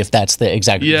actually if that's the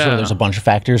exact reason. There's a bunch of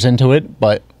factors into it,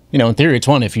 but you know, in theory, it's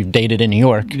one. If you've dated in New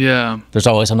York, there's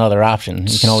always another option.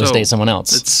 You can always date someone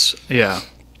else.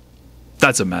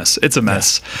 That's a mess. It's a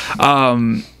mess.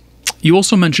 You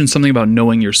also mentioned something about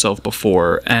knowing yourself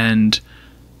before, and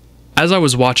as I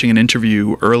was watching an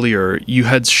interview earlier, you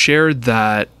had shared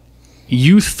that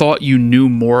you thought you knew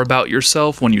more about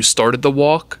yourself when you started the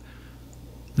walk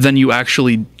than you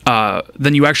actually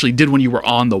did when you were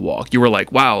on the walk. You were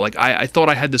like, wow, like I thought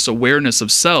I had this awareness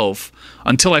of self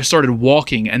until I started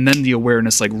walking, and then the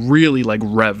awareness like really like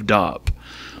revved up.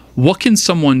 What can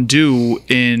someone do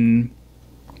in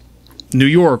New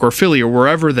York or Philly or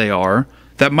wherever they are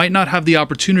that might not have the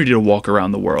opportunity to walk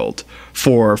around the world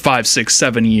for 5, 6,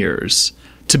 7 years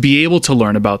to be able to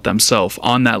learn about themselves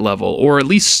on that level, or at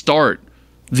least start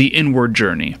the inward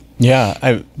journey? Yeah,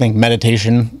 I think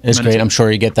meditation is great. I'm sure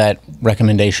you get that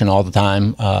recommendation all the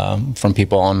time from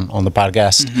people on the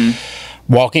podcast.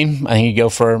 Walking, I think you go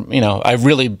for, I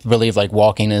really believe like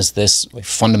walking is this like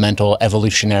fundamental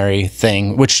evolutionary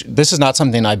thing, which this is not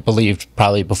something I believed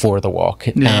probably before the walk.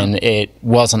 And it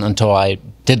wasn't until I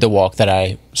did the walk that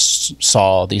I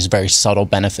saw these very subtle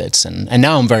benefits. And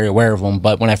now I'm very aware of them.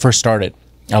 But when I first started,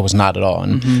 I was not at all.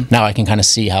 And now I can kind of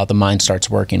see how the mind starts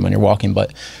working when you're walking.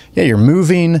 But yeah, you're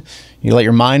moving, you let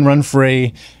your mind run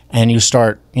free, and you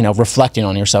start, reflecting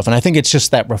on yourself. And I think it's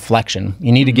just that reflection.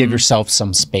 You need to give yourself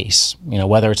some space,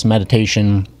 whether it's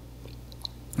meditation,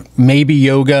 maybe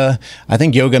yoga. I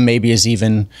think yoga maybe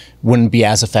wouldn't be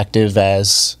as effective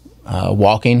as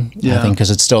walking. I think because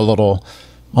it's still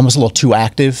almost a little too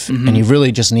active, and you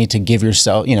really just need to give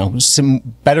yourself,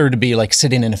 better to be like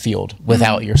sitting in a field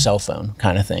without your cell phone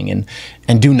kind of thing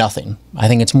and do nothing. I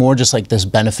think it's more just like this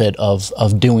benefit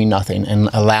of doing nothing and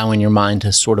allowing your mind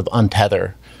to sort of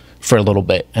untether for a little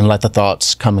bit and let the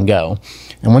thoughts come and go.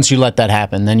 And once you let that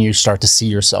happen, then you start to see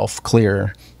yourself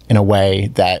clearer in a way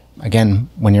that, again,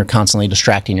 when you're constantly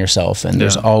distracting yourself and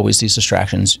there's always these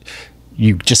distractions,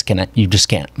 you just can't.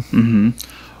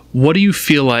 What do you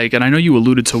feel like, and I know you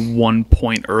alluded to one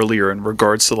point earlier in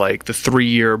regards to like the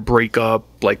 3-year breakup,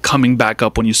 like coming back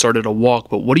up when you started to walk,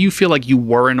 but what do you feel like you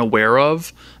weren't aware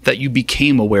of that you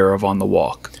became aware of on the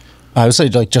walk? I would say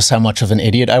like just how much of an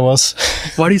idiot I was.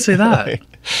 Why do you say that?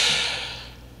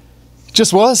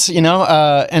 Just was, and,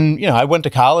 I went to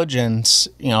college and,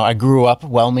 I grew up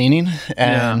well-meaning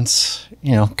and,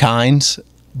 kind,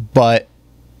 but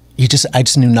I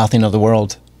just knew nothing of the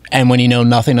world. And when you know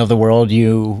nothing of the world,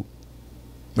 you're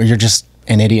just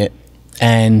an idiot.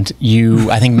 And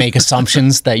I think, make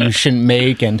assumptions that you shouldn't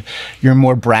make, and you're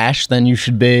more brash than you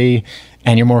should be,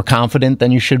 and you're more confident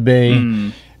than you should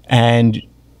be. And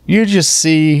you just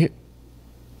see,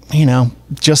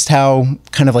 just how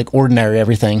kind of like ordinary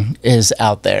everything is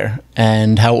out there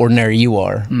and how ordinary you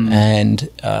are. And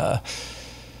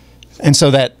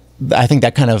so that, I think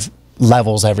that kind of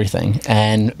levels everything.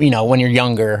 And, when you're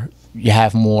younger, you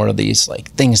have more of these like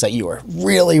things that you are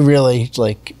really, really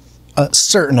like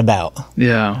certain about.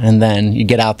 Yeah. And then you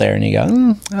get out there and you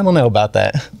go, I don't know about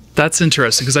that. That's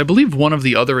interesting, because I believe one of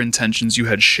the other intentions you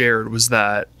had shared was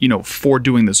that, for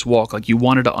doing this walk, like you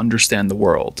wanted to understand the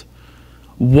world.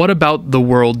 What about the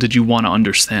world did you want to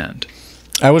understand?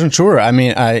 I wasn't sure. I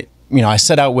mean, I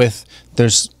set out with,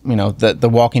 the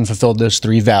walking fulfilled those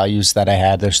 3 values that I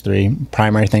had, those 3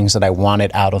 primary things that I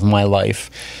wanted out of my life.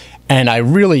 And I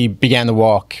really began the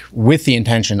walk with the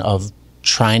intention of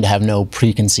trying to have no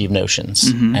preconceived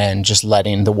notions and just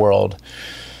letting the world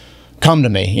come to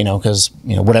me, because,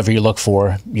 whatever you look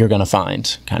for, you're going to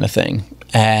find, kind of thing.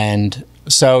 And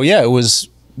so, yeah, it was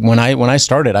when I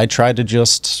started, I tried to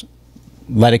just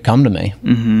let it come to me.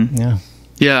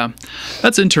 Yeah,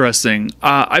 that's interesting.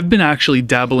 I've been actually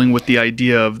dabbling with the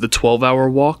idea of the 12-hour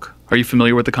walk. Are you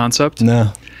familiar with the concept?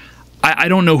 No. I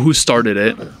don't know who started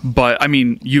it, but I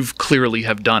mean, you've clearly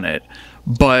have done it.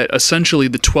 But essentially,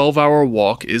 the 12-hour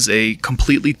walk is a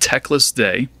completely techless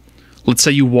day. Let's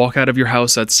say you walk out of your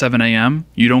house at 7 a.m.,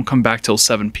 you don't come back till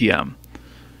 7 p.m.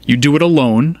 You do it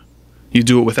alone, you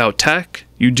do it without tech,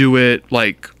 you do it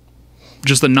like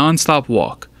just a nonstop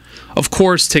walk. Of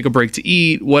course, take a break to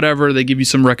eat, whatever. They give you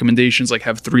some recommendations, like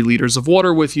have 3 liters of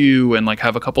water with you and like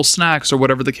have a couple snacks or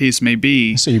whatever the case may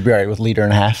be. So you'd be all right with 1.5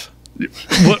 liters?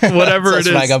 Whatever that's it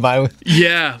is. what I got by with.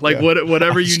 Yeah, like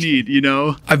whatever you need,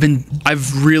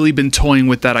 I've really been toying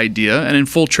with that idea, and in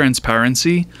full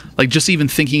transparency, like just even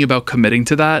thinking about committing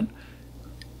to that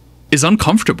is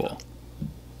uncomfortable.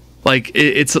 Like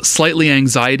it's slightly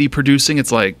anxiety producing.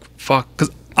 It's like, fuck, because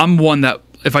I'm one that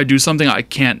if I do something, I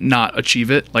can't not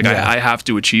achieve it. Like I have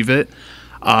to achieve it.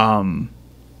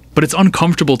 But it's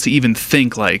uncomfortable to even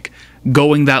think like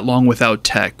going that long without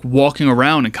tech, walking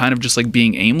around and kind of just like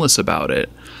being aimless about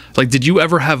it. Like, did you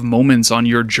ever have moments on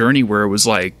your journey where it was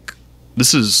like,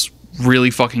 this is really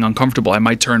fucking uncomfortable, I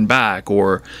might turn back,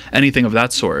 or anything of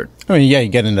that sort? I mean, yeah, you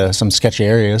get into some sketchy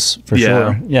areas for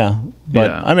sure. Yeah.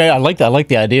 But I mean, I like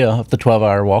the idea of the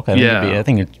 12-hour walk. I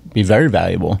think it'd be very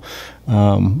valuable.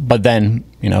 But then,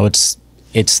 it's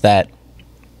that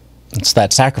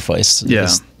sacrifice. Yeah.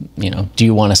 Do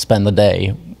you want to spend the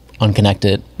day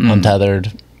unconnected,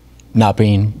 untethered, not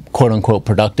being quote unquote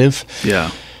productive? Yeah.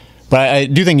 But I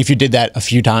do think if you did that a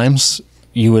few times,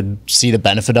 you would see the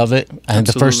benefit of it. I think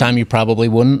the first time you probably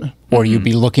wouldn't, or you'd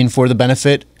be looking for the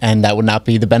benefit, and that would not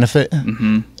be the benefit.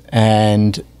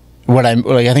 And there's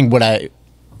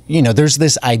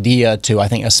this idea too, I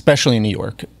think, especially in New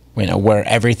York, where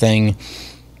everything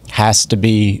has to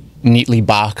be neatly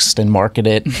boxed and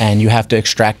marketed, and you have to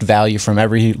extract value from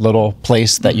every little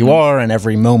place that you are and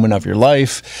every moment of your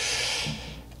life.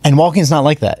 And walking is not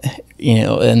like that,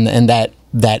 and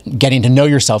that getting to know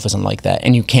yourself isn't like that,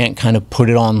 and you can't kind of put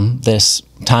it on this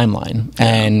timeline.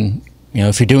 And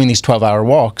if you're doing these 12-hour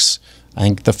walks, I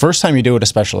think the first time you do it,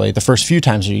 especially the first few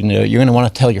times you do it, you're going to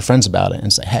want to tell your friends about it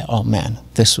and say, hey, oh man,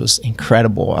 this was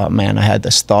incredible. Oh man, I had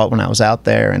this thought when I was out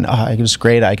there, and it was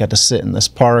great. I got to sit in this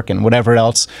park and whatever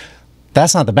else.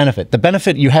 That's not the benefit. The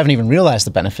benefit, you haven't even realized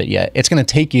the benefit yet. It's going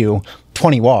to take you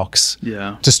 20 walks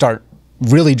to start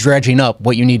really dredging up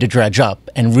what you need to dredge up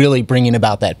and really bringing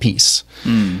about that peace.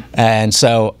 And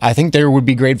so I think there would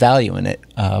be great value in it.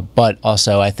 But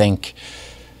also I think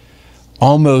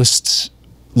almost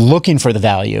looking for the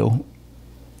value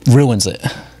ruins it.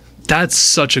 That's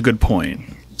such a good point.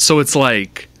 So it's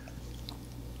like,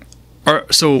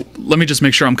 so let me just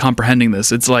make sure I'm comprehending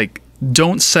this. It's like,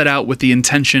 don't set out with the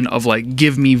intention of like,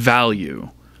 give me value.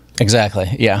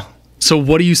 Exactly. Yeah. So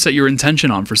what do you set your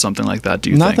intention on for something like that? Do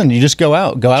you Nothing. think? You just go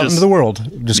out into the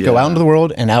world. Just go out into the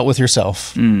world and out with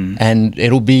yourself. And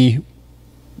it'll be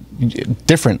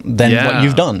different than what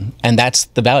you've done. And that's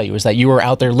the value, is that you are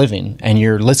out there living and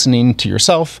you're listening to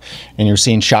yourself, and you're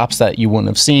seeing shops that you wouldn't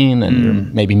have seen, and you're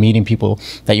maybe meeting people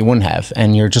that you wouldn't have,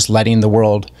 and you're just letting the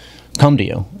world come to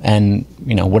you, and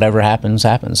whatever happens,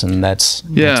 and that's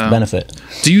the benefit.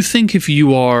 Do you think if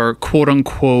you are quote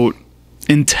unquote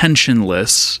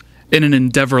intentionless in an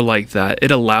endeavor like that, it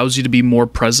allows you to be more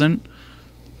present?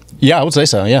 Yeah, I would say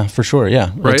so. Yeah, for sure.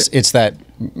 Yeah. Right. It's that,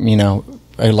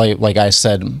 like I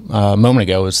said a moment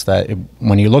ago, it's that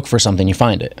when you look for something, you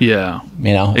find it. Yeah.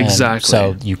 Exactly.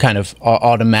 So you kind of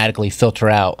automatically filter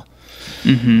out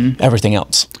everything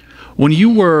else. When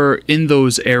you were in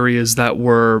those areas that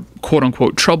were quote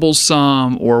unquote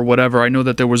troublesome or whatever, I know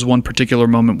that there was one particular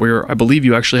moment where I believe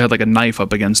you actually had like a knife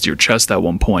up against your chest at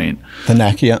one point. The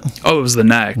neck, yeah. Oh, it was the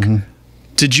neck.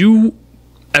 Did you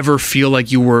ever feel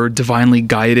like you were divinely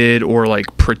guided or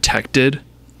like protected?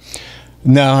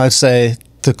 No, I'd say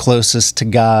the closest to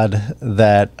God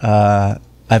that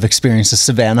I've experienced is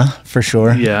Savannah, for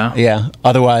sure. Yeah. Yeah.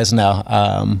 Otherwise, no.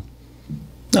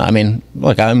 No, I mean,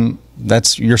 look,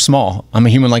 you're small. I'm a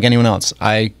human like anyone else.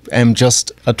 I am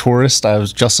just a tourist. I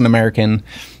was just an American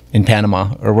in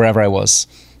Panama or wherever I was.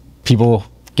 People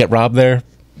get robbed there.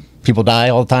 People die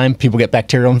all the time. People get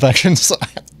bacterial infections.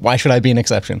 Why should I be an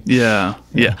exception? Yeah.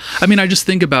 I mean, I just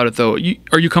think about it though.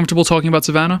 Are you comfortable talking about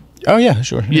Savannah? Oh yeah,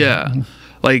 sure. Yeah.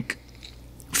 Like,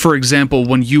 for example,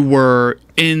 when you were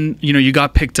in, you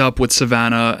got picked up with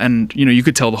Savannah, and, you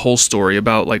could tell the whole story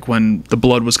about like when the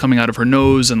blood was coming out of her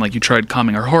nose, and like you tried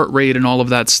calming her heart rate and all of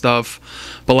that stuff.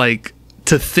 But like,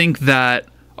 to think that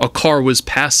a car was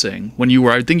passing when you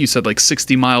were, I think you said like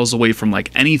 60 miles away from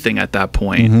like anything at that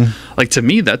point. Like, to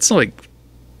me, that's like,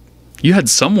 you had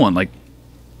someone like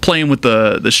playing with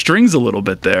the strings a little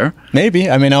bit there. Maybe.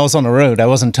 I mean, I was on the road. I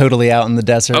wasn't totally out in the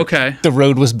desert. Okay. The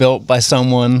road was built by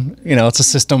someone. It's a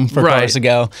system for cars to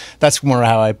go. That's more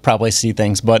how I probably see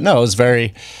things. But no, it was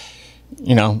very,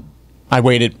 I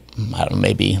waited, I don't know,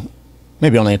 maybe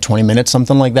only 20 minutes,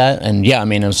 something like that. And yeah, I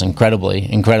mean, it was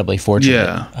incredibly fortunate.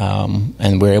 Yeah.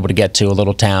 And we were able to get to a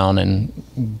little town and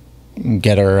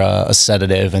get her a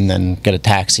sedative, and then get a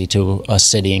taxi to a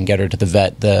city and get her to the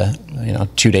vet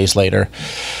 2 days later.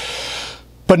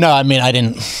 But no, I mean, I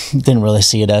didn't really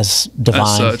see it as divine.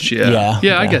 As such, yeah.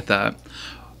 I get that.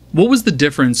 What was the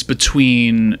difference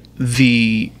between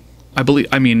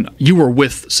you were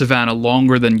with Savannah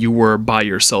longer than you were by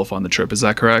yourself on the trip, is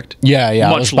that correct? Yeah.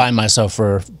 I was by myself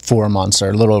for 4 months, or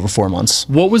a little over 4 months.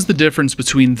 What was the difference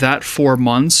between that 4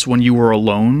 months when you were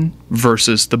alone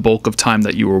versus the bulk of time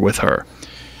that you were with her?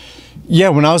 Yeah,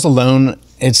 when I was alone,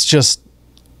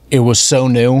 it was so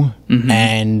new,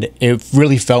 and it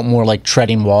really felt more like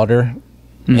treading water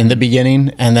in the beginning.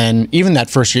 And then even that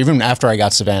first year, even after I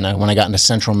got Savannah, when I got into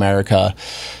Central America,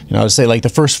 I would say like the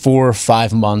first 4 or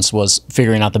 5 months was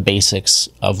figuring out the basics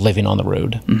of living on the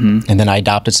road. And then I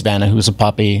adopted Savannah, who was a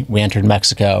puppy. We entered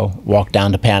Mexico, walked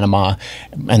down to Panama,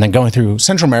 and then going through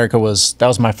Central America that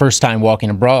was my first time walking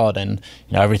abroad. And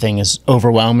everything is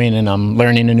overwhelming, and I'm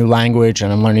learning a new language,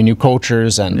 and I'm learning new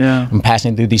cultures, and I'm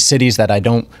passing through these cities that I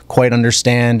don't quite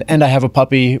understand. And I have a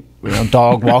puppy,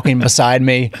 dog walking beside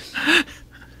me.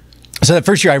 So that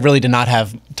first year, I really did not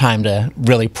have time to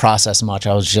really process much.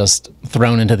 I was just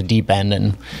thrown into the deep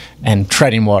end and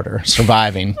treading water,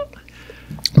 surviving.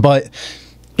 But,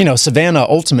 Savannah,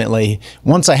 ultimately,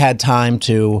 once I had time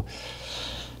to,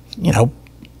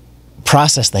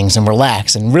 process things and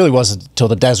relax, and really wasn't until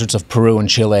the deserts of Peru and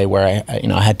Chile where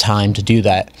I had time to do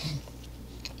that.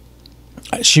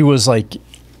 She was like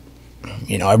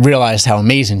I realized how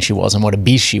amazing she was and what a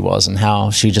beast she was, and how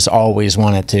she just always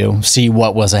wanted to see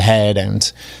what was ahead.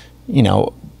 And,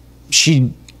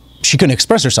 she couldn't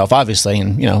express herself, obviously.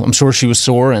 And, I'm sure she was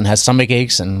sore and had stomach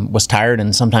aches and was tired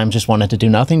and sometimes just wanted to do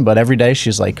nothing. But every day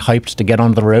she's like hyped to get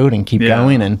onto the road and keep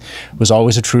going, and was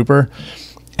always a trooper.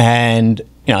 And,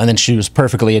 and then she was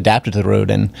perfectly adapted to the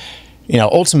road, and,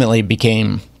 ultimately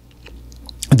became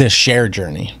this shared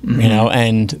journey,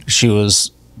 and she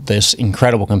was this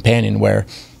incredible companion where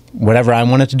whatever I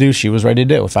wanted to do, she was ready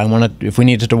to do. If we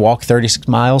needed to walk 36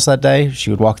 miles that day, she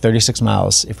would walk 36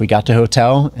 miles. If we got to a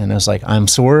hotel and it was like, I'm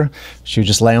sore, she would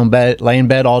just lay in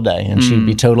bed all day, and she'd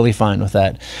be totally fine with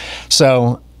that.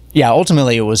 So yeah,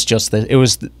 ultimately it was just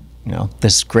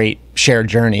this great shared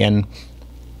journey. And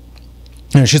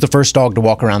she's the first dog to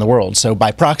walk around the world. So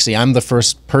by proxy, I'm the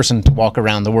first person to walk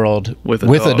around the world with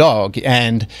a dog,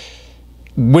 and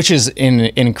which is an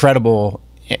incredible.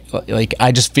 Like,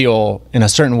 I just feel in a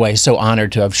certain way so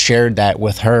honored to have shared that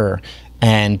with her,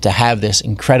 and to have this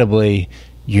incredibly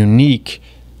unique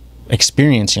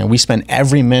experience. We spent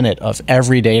every minute of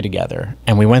every day together,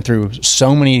 and we went through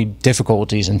so many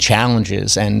difficulties and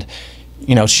challenges, and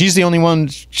she's the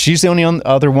only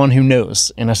other one who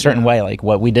knows in a certain way, like,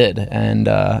 what we did. And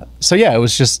so yeah, I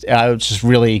was just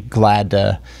really glad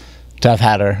to have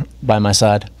had her by my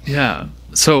side. Yeah.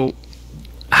 So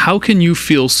how can you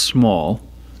feel small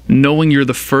knowing you're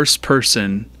the first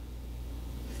person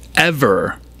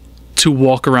ever to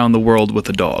walk around the world with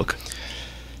a dog?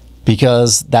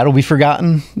 Because that'll be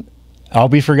forgotten. I'll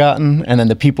be forgotten, and then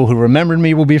the people who remembered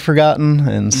me will be forgotten,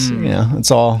 and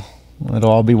it'll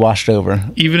all be washed over.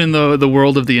 Even in the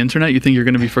world of the internet, you think you're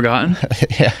going to be forgotten?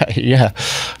 yeah,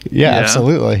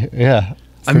 absolutely. Yeah.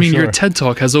 I mean, your TED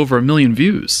Talk has over 1 million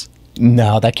views.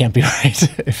 No, that can't be right.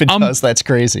 If it does, that's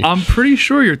crazy. I'm pretty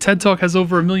sure your TED Talk has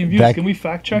over 1 million views. Can we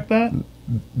fact check that?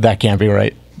 That can't be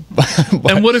right.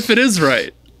 And what if it is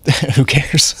right? Who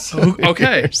cares? So,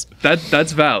 okay,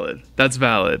 that's valid. That's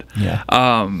valid. Yeah.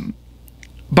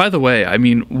 By the way, I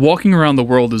mean, walking around the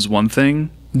world is one thing.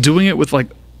 Doing it with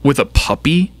a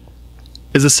puppy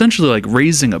is essentially like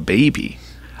raising a baby.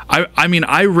 I mean,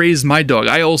 I raised my dog.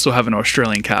 I also have an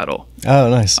Australian cattle. Oh,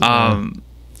 nice.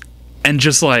 And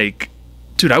just like,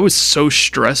 dude, I was so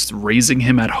stressed raising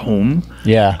him at home.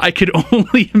 Yeah. I could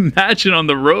only imagine on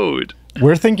the road.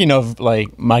 We're thinking of,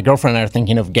 like, my girlfriend and I are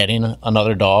thinking of getting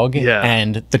another dog. Yeah.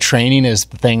 And the training is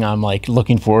the thing I'm, like,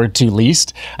 looking forward to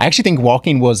least. I actually think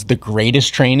walking was the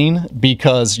greatest training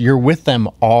because you're with them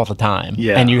all the time.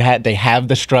 Yeah. And they have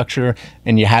the structure,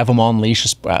 and you have them on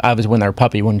leash. I was when they were a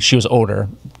puppy. When she was older,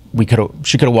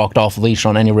 she could have walked off leash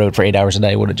on any road for 8 hours a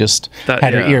day. Would have just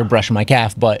had her ear brushing my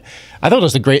calf. But I thought it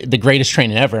was the greatest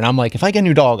training ever. And I'm like, if I get a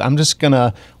new dog, I'm just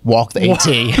gonna walk the AT,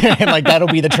 and like that'll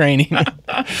be the training.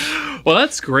 Well,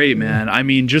 that's great, man. I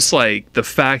mean, just like the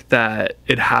fact that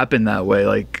it happened that way,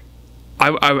 like.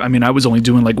 I mean, I was only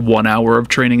doing like 1 hour of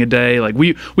training a day. Like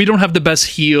we don't have the best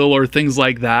heel or things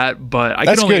like that, but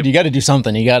that's good. You got to do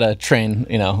something. You got to train.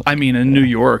 I mean, in New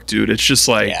York, dude, it's just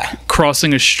like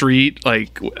crossing a street.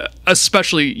 Like,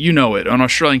 especially on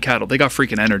Australian cattle, they got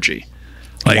freaking energy.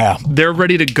 Like they're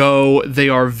ready to go. They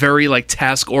are very like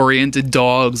task oriented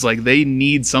dogs. Like they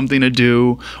need something to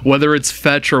do, whether it's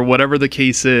fetch or whatever the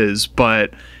case is.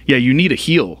 But yeah, you need a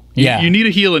heel. You need a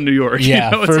heel in New York.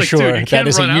 Yeah, it's for like, sure. Dude, that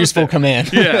is a useful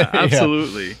command. Yeah,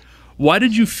 absolutely. Why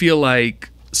did you feel like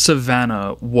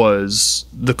Savannah was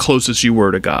the closest you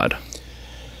were to God?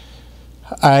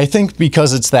 I think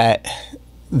because it's that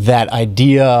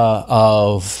idea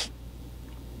of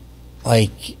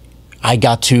like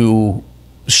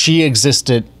she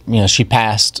existed. She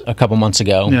passed a couple months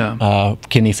ago.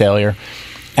 Kidney failure,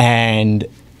 and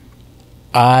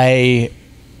I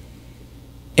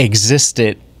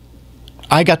existed.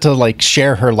 I got to like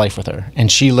share her life with her,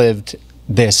 and she lived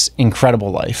this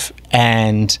incredible life.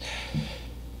 And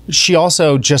she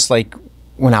also, just like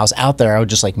when I was out there, I would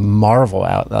just like marvel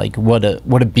at like what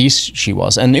a beast she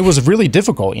was. And it was really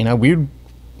difficult. We'd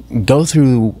go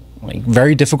through like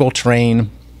very difficult terrain.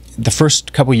 The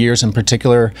first couple years in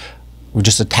particular, we were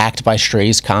just attacked by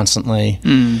strays constantly.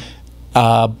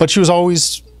 But she was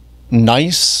always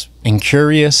nice and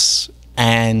curious,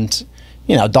 and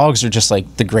dogs are just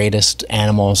like the greatest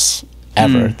animals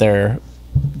ever. They're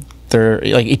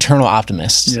like eternal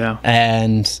optimists. Yeah.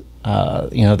 And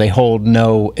they hold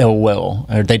no ill will,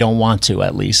 or they don't want to,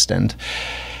 at least. And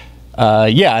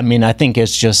I mean, I think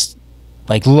it's just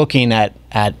like looking at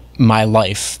my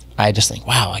life, I just think,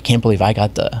 wow, I can't believe I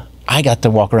got to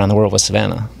walk around the world with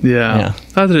Savannah. Yeah.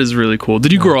 That is really cool.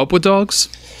 Did you grow up with dogs?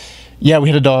 Yeah, we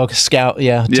had a dog, Scout.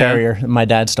 Yeah, terrier. My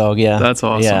dad's dog. Yeah, that's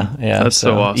awesome. Yeah. That's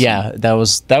so awesome. Yeah, that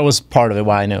was part of it.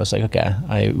 Why I know it's like, okay,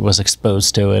 I was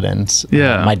exposed to it, and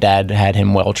my dad had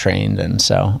him well trained, and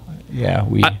so yeah,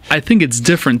 I think it's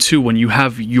different too when you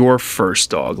have your first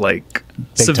dog. Like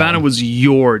Savannah was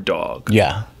your dog.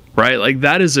 Yeah. Right? Like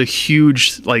that is a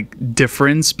huge like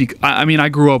difference. I mean, I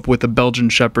grew up with a Belgian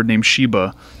Shepherd named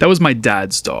Sheba. That was my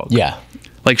dad's dog. Yeah.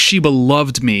 Like Sheba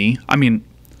loved me. I mean,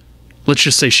 let's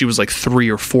just say she was like 3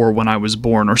 or 4 when I was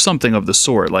born or something of the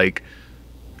sort. Like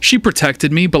she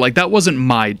protected me, but like that wasn't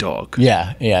my dog.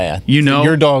 Yeah. You know,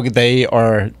 your dog,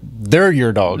 they're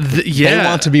your dog. They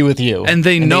want to be with you. And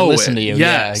they know they listen it. to you. Yes.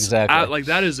 Yeah, exactly. Like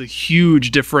that is a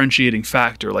huge differentiating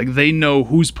factor. Like they know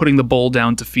who's putting the bowl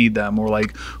down to feed them, or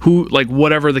like who, like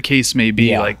whatever the case may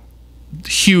be. Like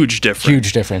huge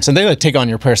difference. And they like take on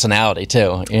your personality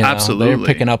too. You know? Absolutely. They're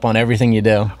picking up on everything you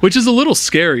do, which is a little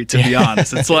scary, to be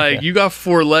honest. It's like you got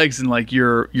 4 legs and like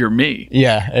you're me.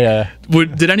 Yeah.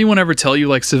 Did anyone ever tell you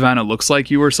like Savannah looks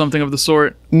like you or something of the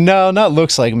sort? No, not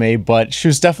looks like me, but she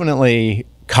was definitely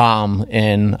calm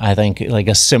in, I think, like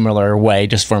a similar way,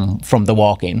 just from the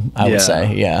walking, I would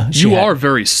say. Yeah. You are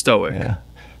very stoic. Yeah,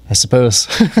 I suppose.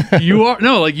 You are.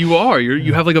 No, like you are.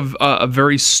 You have like a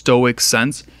very stoic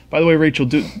sense. By the way, Rachel,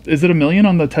 is it 1 million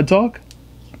on the TED Talk?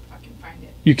 I can find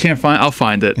it. You can't find? I'll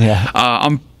find it. Yeah.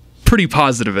 I'm pretty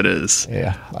positive it is.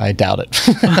 Yeah, I doubt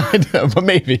it, but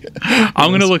maybe.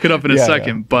 I'm gonna look it up in a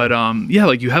second. Yeah. But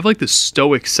like you have like this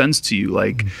stoic sense to you.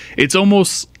 Like it's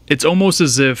almost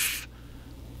as if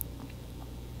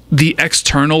the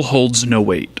external holds no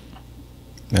weight.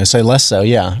 I say less so,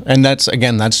 yeah. And that's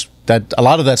a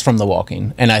lot of that's from the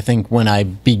walking. And I think when I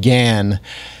began,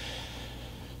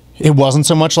 it wasn't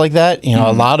so much like that. You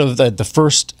know, a lot of the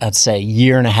first, I'd say,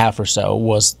 year and a half or so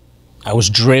I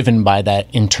was driven by that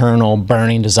internal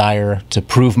burning desire to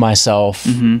prove myself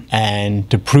and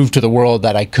to prove to the world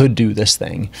that I could do this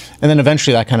thing. And then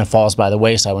eventually that kind of falls by the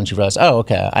wayside once you realize, oh,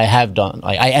 okay, I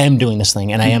am doing this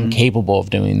thing, and I am capable of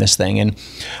doing this thing. And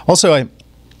also I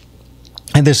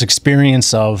had this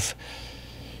experience of,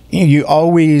 you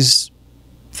always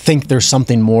think there's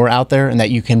something more out there, and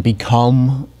that you can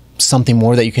become something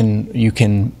more, that you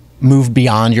can move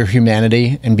beyond your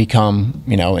humanity and become,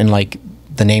 in like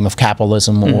the name of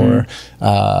capitalism or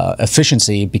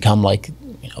efficiency, become like,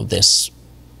 this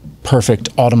perfect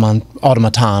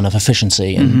automaton of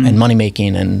efficiency and money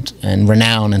making and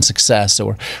renown and success,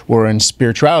 or in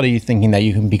spirituality, thinking that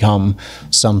you can become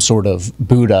some sort of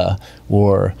Buddha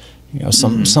or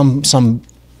some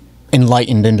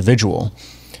enlightened individual.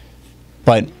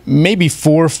 But maybe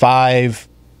 4 or 5,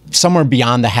 somewhere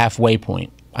beyond the halfway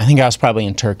point, I think I was probably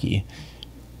in Turkey,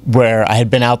 where I had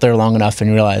been out there long enough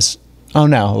and realized, oh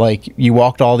no, like you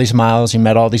walked all these miles, you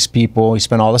met all these people, you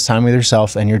spent all this time with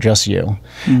yourself, and you're just you.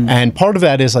 And part of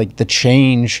that is like the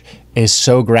change is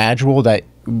so gradual that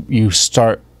you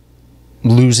start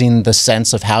losing the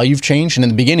sense of how you've changed. And in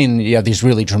the beginning, you have these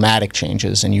really dramatic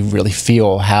changes, and you really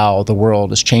feel how the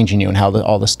world is changing you and how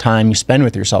all this time you spend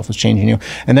with yourself is changing you.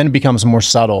 And then it becomes more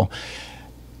subtle.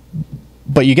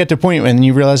 But you get to a point when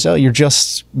you realize, oh, you're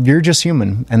just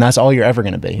human, and that's all you're ever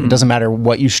going to be. It doesn't matter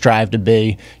what you strive to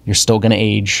be. You're still going to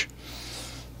age.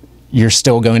 You're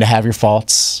still going to have your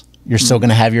faults. You're still going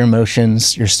to have your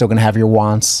emotions. You're still going to have your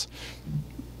wants.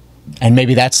 And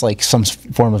maybe that's like some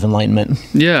form of enlightenment.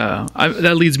 Yeah.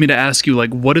 That leads me to ask you,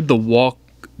 like, what did the walk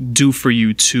do for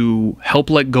you to help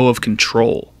let go of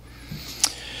control?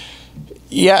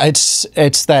 Yeah, it's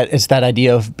that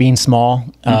idea of being small.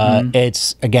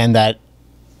 It's, again, that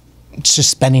it's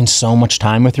just spending so much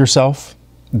time with yourself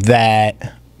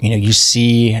that, you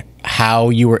see how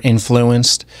you were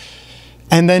influenced,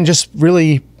 and then just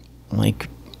really like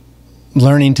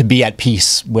learning to be at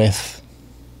peace with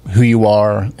who you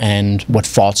are and what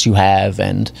faults you have,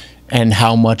 and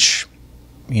how much,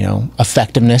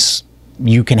 effectiveness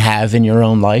you can have in your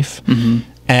own life.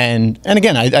 And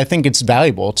again, I think it's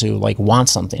valuable to like want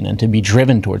something and to be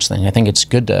driven towards things. I think it's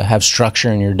good to have structure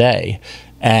in your day.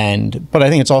 But I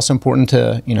think it's also important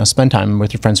to, spend time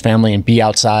with your friends, family, and be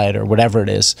outside or whatever it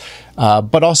is.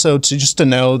 But also to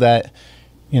know that,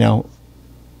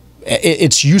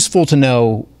 it's useful to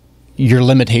know your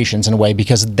limitations in a way,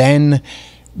 because then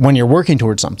when you're working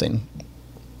towards something,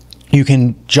 you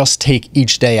can just take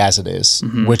each day as it is,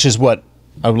 which is what,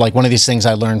 like one of these things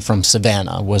I learned from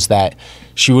Savannah was that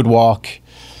she would walk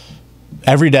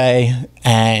every day,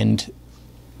 and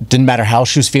didn't matter how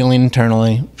she was feeling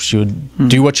internally, she would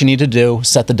do what she needed to do,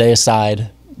 set the day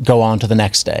aside, go on to the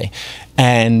next day.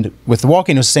 And with the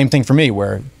walking, it was the same thing for me,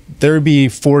 where there would be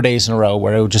 4 days in a row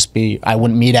where it would just be, I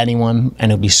wouldn't meet anyone,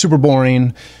 and it would be super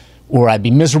boring, or I'd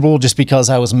be miserable just because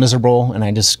I was miserable and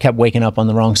I just kept waking up on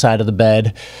the wrong side of the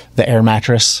bed, the air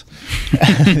mattress,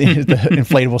 the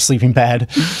inflatable sleeping pad.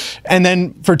 And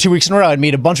then for 2 weeks in a row, I'd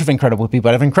meet a bunch of incredible people.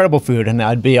 I'd have incredible food, and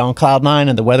I'd be on cloud nine,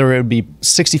 and the weather would be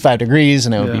 65 degrees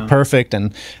and it would be perfect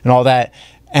and all that.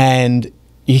 And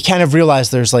you kind of realize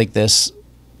there's like this,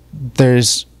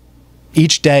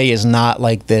 each day is not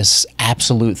like this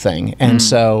absolute thing. And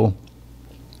so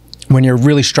when you're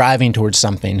really striving towards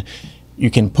something, you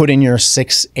can put in your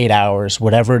 6-8 hours,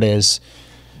 whatever it is,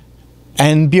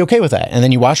 and be okay with that. And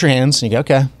then you wash your hands and you go,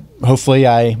 okay, hopefully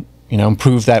I,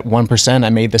 improved that 1%. I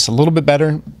made this a little bit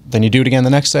better. Then you do it again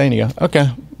the next day and you go, okay,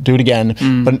 do it again.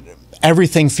 But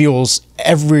everything feels,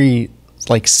 every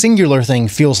like singular thing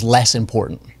feels less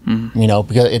important,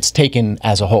 because it's taken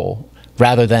as a whole,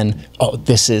 rather than, oh,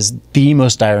 this is the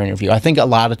most dire interview. I think a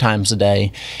lot of times a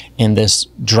day in this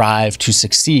drive to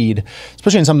succeed,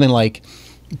 especially in something like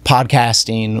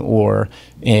podcasting or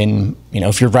in,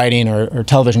 if you're writing or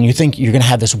television, you think you're going to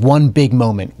have this one big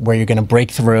moment where you're going to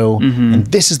break through and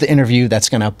this is the interview that's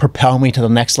going to propel me to the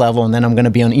next level and then I'm going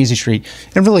to be on Easy Street.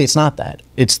 And really, it's not that.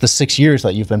 It's the 6 years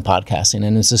that you've been podcasting,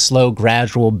 and it's a slow,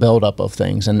 gradual buildup of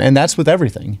things. And that's with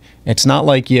everything. It's not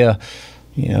like you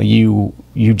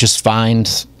just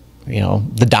find,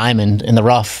 the diamond in the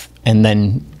rough and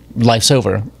then life's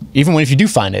over. Even if you do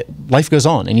find it, life goes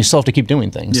on and you still have to keep doing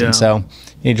things. And so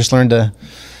you just learn to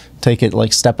take it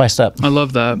like step by step. I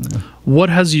love that. What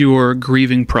has your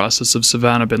grieving process of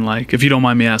Savannah been like, if you don't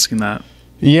mind me asking that?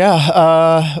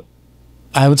 Yeah,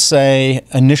 I would say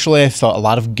initially I felt a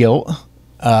lot of guilt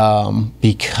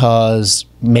because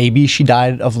maybe she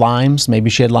died of Lyme's, maybe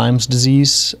she had Lyme's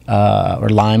disease, or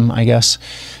Lyme, I guess.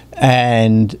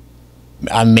 And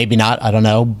maybe not, I don't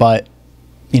know. But,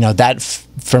 that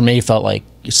for me felt like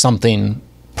something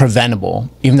preventable,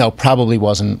 even though it probably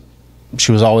wasn't.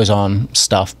 She was always on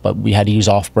stuff, but we had to use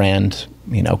off-brand,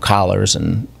 collars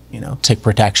and, tick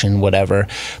protection, whatever.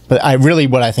 But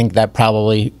what I think that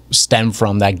probably stemmed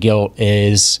from, that guilt,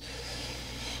 is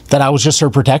that I was just her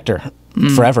protector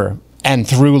forever. And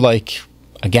through,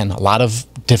 again, a lot of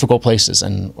difficult places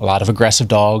and a lot of aggressive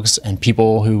dogs and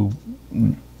people who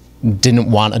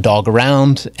didn't want a dog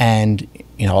around. And,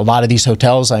 a lot of these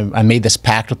hotels, I made this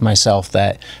pact with myself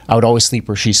that I would always sleep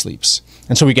where she sleeps.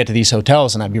 And so we get to these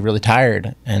hotels and I'd be really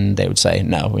tired and they would say,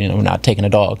 no, we're not taking a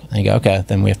dog. And I go, okay,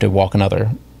 then we have to walk another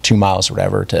 2 miles or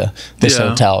whatever to this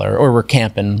hotel, or we're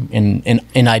camping in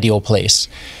an ideal place.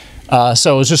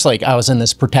 So it was just like I was in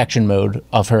this protection mode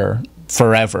of her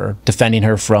forever, defending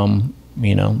her from,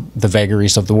 the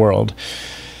vagaries of the world.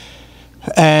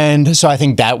 And so I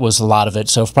think that was a lot of it.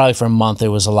 So probably for a month, it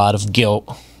was a lot of guilt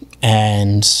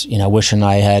and, wishing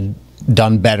I had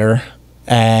done better.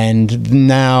 And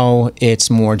now it's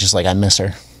more just like I miss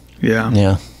her.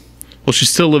 Yeah. Well, she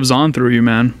still lives on through you,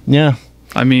 man. Yeah.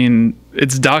 I mean,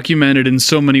 it's documented in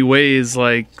so many ways.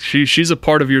 Like she's a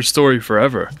part of your story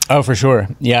forever. Oh, for sure.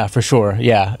 Yeah, for sure.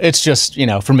 Yeah. It's just,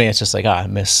 for me, it's just like, I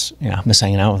miss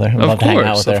hanging out with her. I love to hang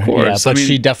out with her. Of course. Yeah, but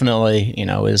she definitely,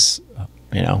 is,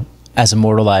 as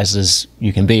immortalized as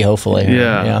you can be, hopefully.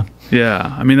 Yeah.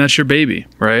 I mean, that's your baby,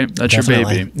 right? That's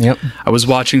definitely your baby. Yep. I was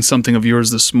watching something of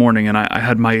yours this morning and I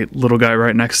had my little guy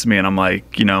right next to me and I'm like,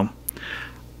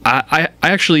 I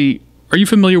actually, are you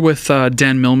familiar with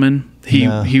Dan Millman?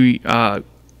 A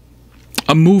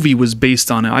movie was based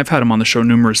on it. I've had him on the show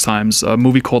numerous times, a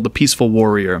movie called The Peaceful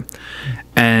Warrior.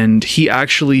 And he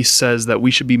actually says that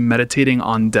we should be meditating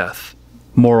on death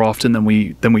more often than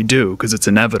we do, because it's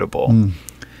inevitable.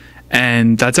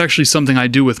 And that's actually something I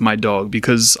do with my dog,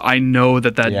 because I know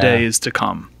that day is to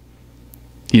come.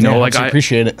 I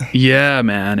appreciate it. Yeah,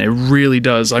 man, it really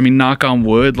does. I mean, knock on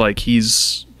wood,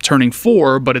 he's turning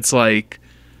 4, but it's like,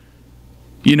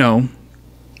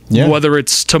 whether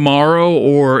it's tomorrow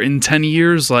or in 10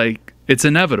 years, it's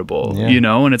inevitable,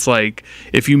 and it's like,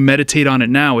 if you meditate on it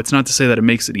now, it's not to say that it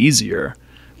makes it easier.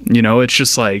 It's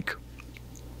just like,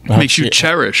 makes you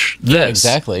cherish this. Yeah,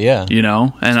 exactly. Yeah.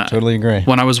 And I totally agree.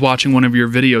 When I was watching one of your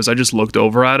videos, I just looked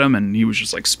over at him and he was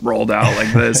just sprawled out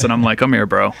like this. And I'm like, come here,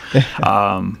 bro.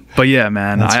 But yeah,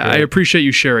 man, I appreciate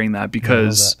you sharing that,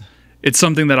 because it's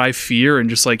something that I fear, and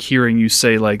just hearing you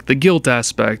say the guilt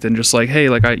aspect and just hey,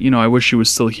 I wish she was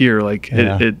still here.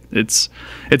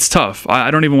 It's tough.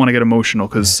 I don't even want to get emotional,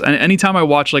 because anytime I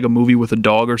watch a movie with a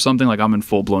dog or something, I'm in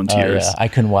full blown tears. I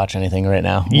couldn't watch anything right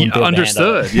now.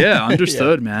 Understood. Yeah,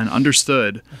 understood, man.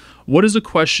 Understood. What is a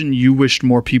question you wished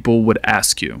more people would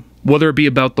ask you, whether it be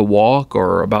about the walk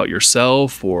or about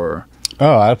yourself or?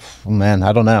 I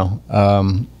don't know.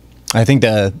 I think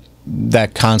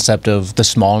that concept of the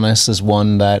smallness is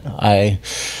one that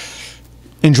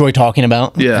enjoy talking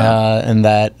about. Yeah. And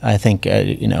that I think,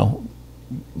 you know,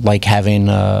 like having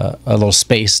a little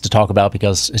space to talk about,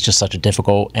 because it's just such a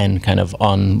difficult and kind of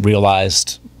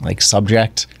unrealized like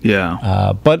subject.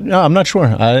 Yeah. But no, I'm not sure.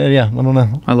 Yeah, I don't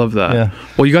know. I love that. Yeah.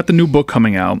 Well, you got the new book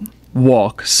coming out,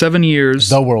 Walk, 7 years.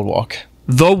 The World Walk.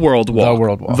 The World Walk. The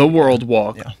World Walk. The World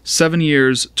Walk. Yeah. 7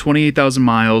 years, 28,000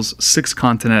 miles, 6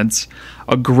 continents,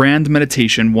 a grand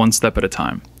meditation, one step at a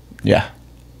time. Yeah.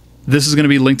 This is going to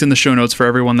be linked in the show notes for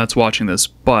everyone that's watching this,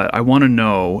 but I want to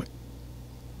know,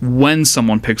 when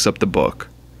someone picks up the book,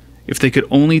 if they could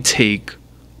only take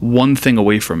one thing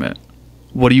away from it,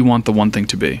 what do you want the one thing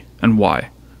to be, and why?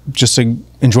 Just an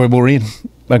enjoyable read,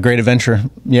 a great adventure.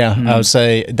 Yeah, I would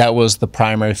say that was the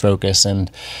primary focus. And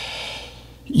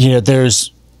you know,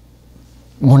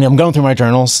 when I'm going through my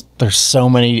journals, there's so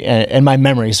many, and my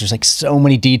memories, there's like so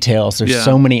many details. There's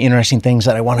so many interesting things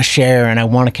that I want to share and I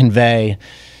want to convey.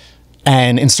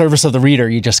 And in service of the reader,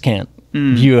 you just can't.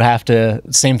 You have to,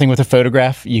 same thing with a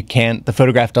photograph. You can't, the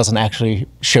photograph doesn't actually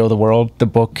show the world. The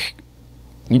book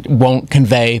won't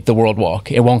convey the world walk.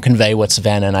 It won't convey what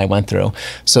Savannah and I went through.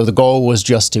 So the goal was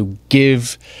just to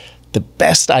give the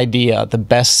best idea, the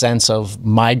best sense of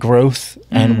my growth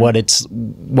and what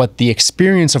the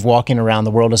experience of walking around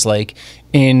the world is like,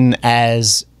 in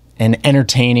as an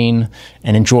entertaining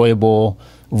and enjoyable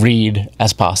read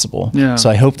as possible. Yeah. So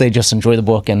I hope they just enjoy the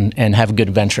book and have a good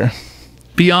adventure.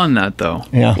 Beyond that, though,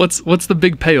 what's the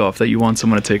big payoff that you want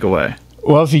someone to take away?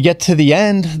 Well, if you get to the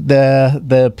end,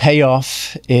 the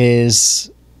payoff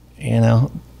is, you know,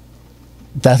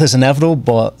 death is inevitable,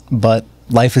 but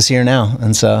life is here now,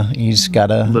 and so you just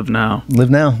gotta live now. Live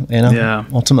now, you know. Yeah.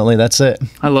 Ultimately, that's it.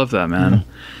 I love that, man.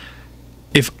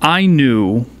 If I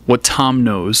knew what Tom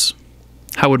knows,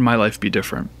 how would my life be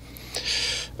different?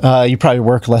 You probably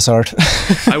work less hard.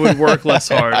 I would work less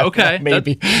hard. Okay.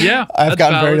 Maybe. I've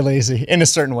gotten very lazy. In a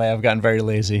certain way, I've gotten very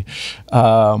lazy.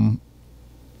 No,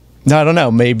 I don't know.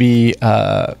 Maybe.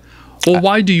 Well,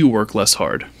 why do you work less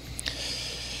hard?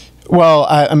 Well,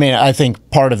 I mean, I think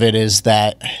part of it is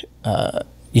that,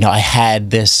 you know, I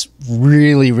had this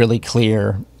really, really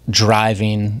clear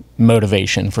driving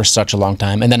motivation for such a long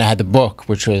time, and then I had the book,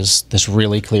 which was this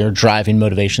really clear driving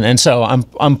motivation. And so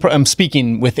I'm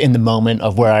speaking within the moment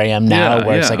of where I am now,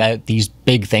 where it's like these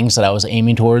big things that I was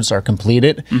aiming towards are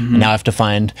completed, and now I have to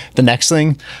find the next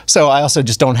thing. So I also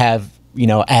just don't have, you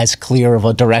know, as clear of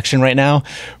a direction right now,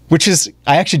 which is,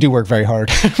 I actually do work very hard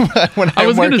when I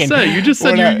was going to say, you just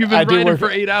said you've been writing work, for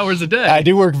 8 hours a day. I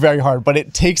do work very hard, but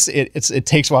it takes a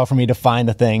while for me to find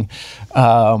the thing.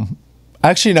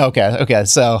 Actually, no, okay.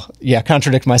 So yeah,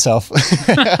 contradict myself,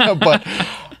 but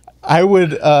I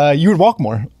would, you would walk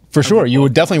more for sure. You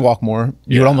would definitely walk more.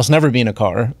 You would almost never be in a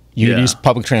car. You would use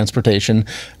public transportation.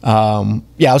 I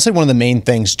would say one of the main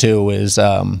things too is,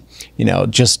 you know,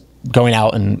 just going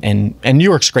out and New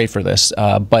York's great for this.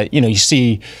 But you know, you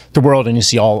see the world and you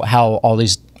see how all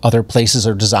these other places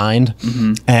are designed,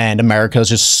 and America is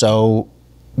just so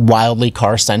wildly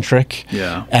car centric.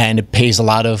 Yeah, and it pays a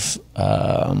lot of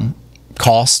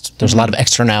cost. There's a lot of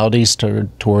externalities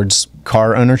towards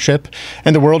car ownership,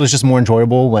 and the world is just more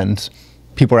enjoyable when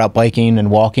people are out biking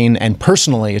and walking. And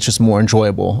personally, it's just more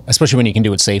enjoyable, especially when you can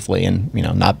do it safely and, you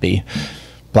know, not be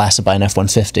blasted by an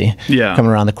F-150 coming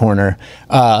around the corner.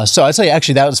 So I'd say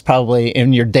actually that was probably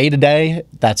in your day-to-day,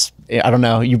 that's, I don't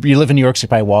know, you live in New York, so you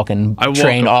probably walk and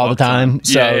train all the time.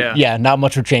 So yeah, not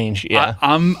much would change. Yeah,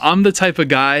 I'm the type of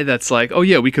guy that's like, oh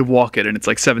yeah, we could walk it and it's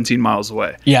like 17 miles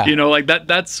away. Yeah, you know, like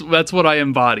that's what I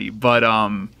embody. But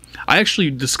I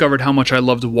actually discovered how much I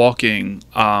loved walking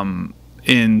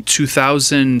in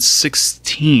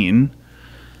 2016.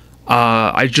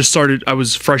 I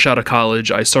was fresh out of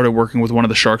college. I started working with one of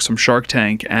the sharks from Shark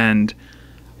Tank, and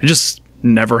I just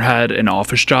never had an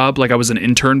office job. Like, I was an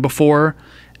intern before,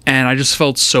 and I just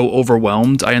felt so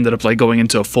overwhelmed. I ended up like going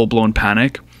into a full-blown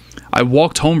panic. I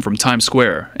walked home from Times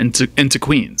Square into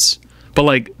Queens, but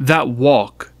like that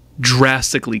walk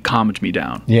drastically calmed me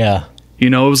down. Yeah. You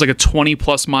know, it was like a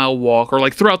 20+ mile walk, or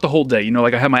like throughout the whole day, you know,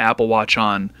 like I had my Apple Watch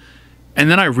on,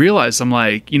 and then I realized, I'm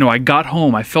like, you know, I got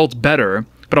home, I felt better.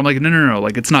 But I'm like, no,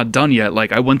 like, it's not done yet.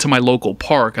 Like, I went to my local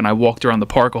park and I walked around the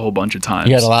park a whole bunch of times.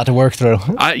 You had a lot to work through.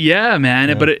 Yeah, man.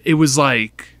 Yeah. But it was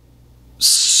like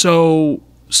so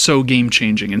game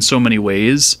changing in so many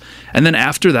ways. And then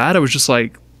after that, I was just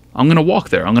like, I'm going to walk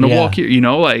there. I'm going to walk here. You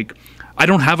know, like, I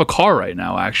don't have a car right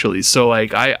now, actually. So,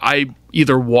 like, I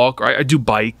either walk or I do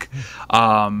bike.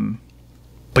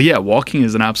 But yeah, walking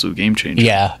is an absolute game changer.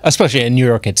 Yeah, especially in New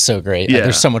York, it's so great. Yeah.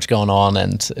 There's so much going on,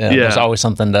 and there's always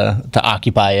something to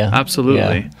occupy you.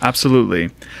 Absolutely, absolutely.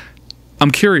 I'm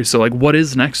curious, so like, what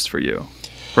is next for you?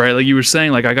 right? Like you were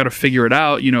saying, like, I got to figure it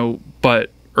out, you know,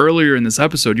 but earlier in this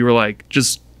episode, you were like,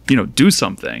 just, you know, do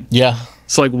something. Yeah.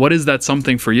 So like, what is that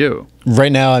something for you?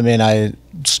 Right now, I mean, I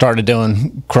started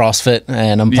doing CrossFit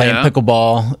and I'm playing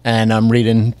pickleball and I'm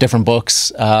reading different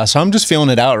books. So I'm just feeling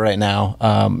it out right now.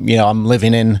 You know, I'm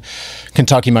living in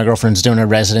Kentucky. My girlfriend's doing a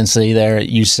residency there at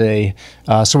UC.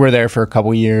 So we're there for a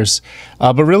couple years.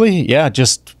 But really, yeah,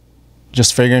 just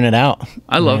figuring it out.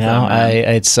 I love that,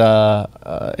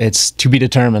 man. It's to be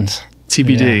determined.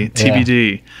 TBD, Yeah.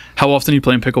 TBD. How often are you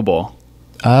playing pickleball?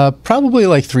 Probably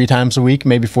like 3 times a week,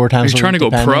 maybe 4 times a week. Are you trying to go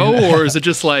depending. pro, or is it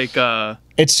just like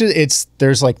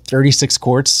There's like 36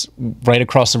 courts right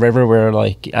across the river where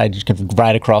like I just can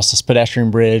ride across this pedestrian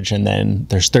bridge, and then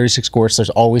there's 36 courts. There's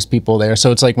always people there.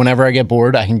 So it's like whenever I get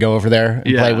bored, I can go over there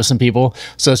and play with some people.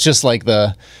 So it's just like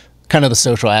the kind of the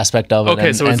social aspect of it.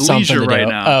 Okay, so it's leisure right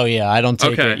now. Oh yeah, I don't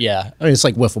take it. Yeah, I mean, it's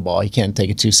like wiffle ball. You can't take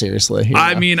it too seriously. You know?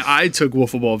 I mean, I took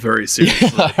wiffle ball very seriously.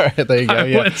 All right, there you go.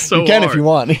 I went so you can hard. if you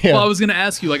want. Yeah. Well, I was gonna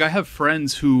ask you, like, I have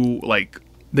friends who like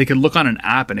they could look on an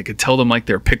app and it could tell them like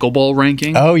their pickleball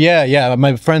ranking. Oh yeah.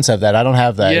 My friends have that. I don't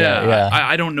have that. Yeah.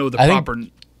 I don't know the proper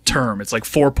term. It's like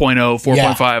 4.0,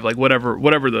 4.5, like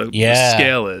whatever the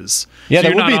scale is. Yeah,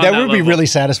 So that would be really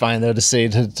satisfying though to see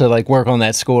to like work on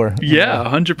that score. Yeah,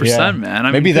 100%, man.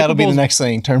 I Maybe mean, that'll be the next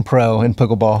thing. Turn pro in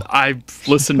pickleball.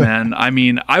 Listen, man. I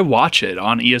mean, I watch it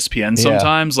on ESPN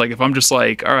sometimes. Like if I'm just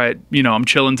like, all right, you know, I'm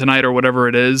chilling tonight or whatever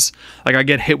it is. Like I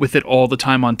get hit with it all the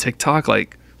time on TikTok.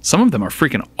 Like some of them are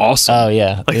freaking awesome. Oh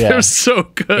yeah, like they're so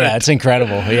good. Yeah, it's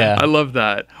incredible. Yeah, I love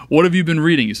that. What have you been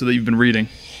reading? You said that you've been reading.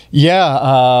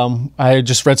 Yeah, I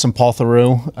just read some Paul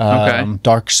Theroux,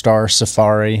 Dark Star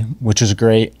Safari, which is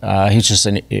great. He's just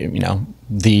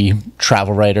the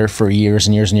travel writer for years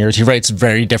and years and years. He writes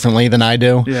very differently than I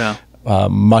do. Yeah,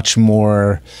 much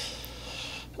more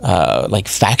like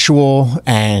factual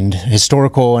and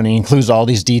historical, and he includes all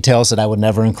these details that I would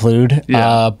never include.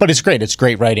 But it's great. It's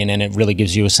great writing, and it really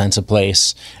gives you a sense of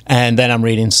place. And then I'm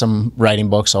reading some writing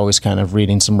books, always kind of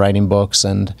reading some writing books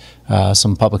and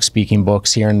some public speaking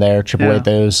books here and there, chip away at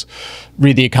those.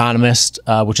 Read The Economist,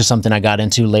 which is something I got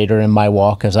into later in my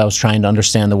walk as I was trying to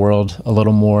understand the world a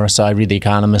little more. So I read The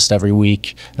Economist every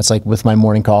week. That's like with my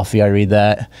morning coffee, I read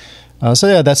that. So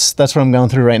yeah, that's what I'm going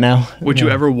through right now. Would you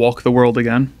ever walk the world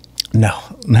again? No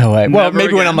way. Well, maybe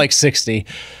again? when I'm like 60.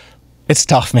 It's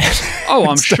tough, man. Oh,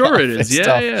 I'm sure tough. it is. It's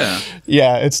tough. Yeah.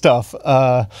 Yeah, it's tough.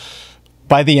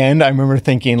 By the end, I remember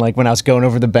thinking, like, when I was going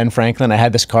over to Ben Franklin, I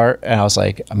had this cart, and I was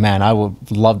like, man, I would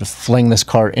love to fling this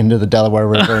cart into the Delaware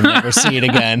River and never see it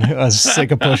again. I was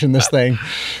sick of pushing this thing.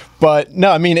 But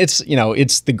no, I mean, it's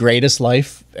the greatest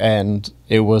life, and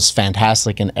it was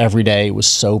fantastic, and every day was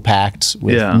so packed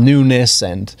with newness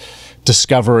and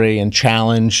discovery and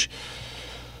challenge.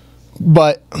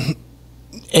 But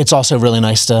it's also really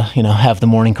nice to, have the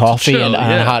morning coffee and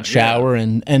a hot shower.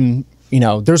 And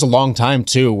there's a long time,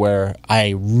 too, where I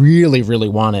really, really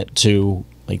wanted to,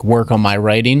 like, work on my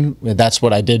writing. That's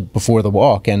what I did before the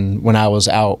walk. And when I was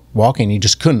out walking, you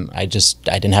just couldn't. I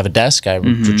didn't have a desk. I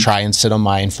would try and sit on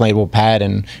my inflatable pad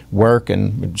and work,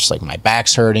 and just, like, my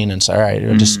back's hurting. And so, all right,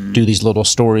 I'll just do these little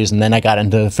stories. And then I got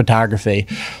into photography.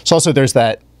 So also there's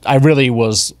that. I really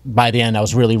was, by the end, I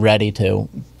was really ready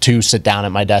to sit down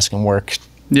at my desk and work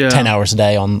 10 hours a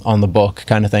day on the book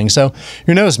kind of thing. So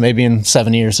who knows, maybe in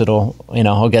 7 years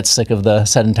I'll get sick of the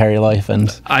sedentary life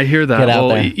and I hear that. Get out well,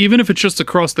 there. Even if it's just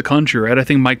across the country, right? I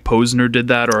think Mike Posner did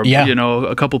that, or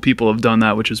a couple people have done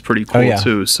that, which is pretty cool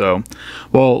too. So,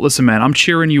 well, listen, man, I'm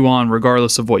cheering you on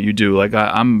regardless of what you do. Like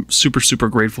I'm super, super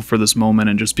grateful for this moment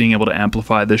and just being able to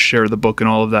amplify this, share the book and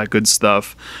all of that good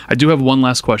stuff. I do have one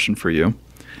last question for you.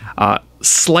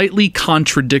 Slightly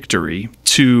contradictory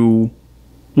to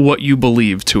what you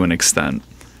believe to an extent.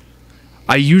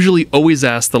 I usually always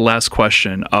ask the last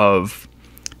question of,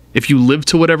 if you live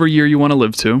to whatever year you want to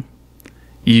live to,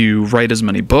 you write as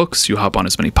many books, you hop on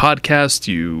as many podcasts,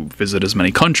 you visit as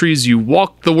many countries, you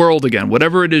walk the world again,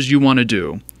 whatever it is you want to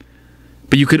do,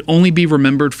 but you could only be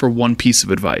remembered for one piece of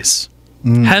advice.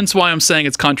 Hence why I'm saying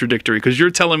it's contradictory, because you're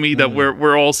telling me that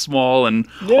we're all small and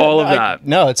all of that.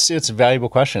 No, it's a valuable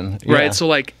question. Yeah. Right? So,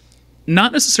 like,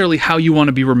 not necessarily how you want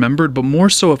to be remembered, but more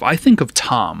so if I think of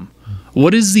Tom,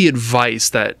 what is the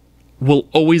advice that will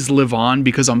always live on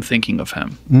because I'm thinking of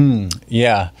him?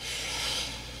 Yeah.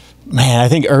 Man, I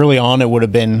think early on it would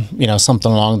have been,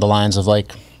 something along the lines of,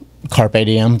 like, Carpe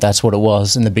Diem. That's what it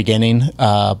was in the beginning.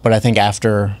 But I think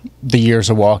after the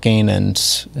years of walking and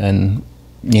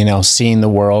seeing the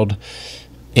world,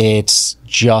 it's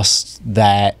just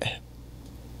that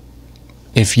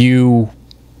if you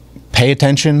pay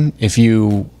attention, if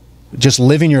you just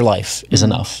living your life is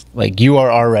enough. Like, you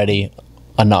are already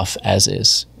enough as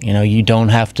is. You know, you don't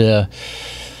have to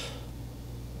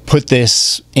put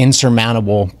this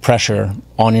insurmountable pressure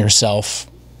on yourself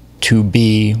to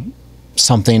be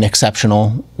something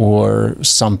exceptional or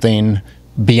something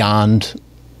beyond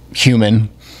human.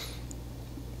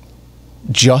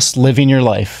 Just living your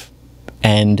life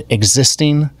and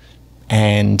existing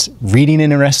and reading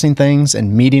interesting things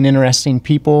and meeting interesting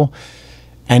people.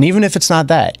 And even if it's not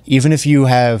that, even if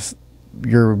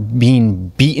you're being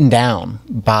beaten down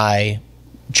by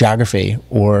geography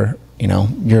or, you know,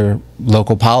 your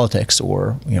local politics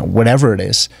or, you know, whatever it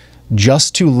is,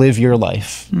 just to live your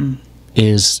life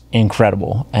is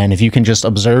incredible. And if you can just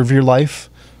observe your life,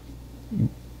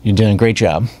 you're doing a great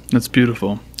job. That's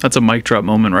beautiful. That's a mic drop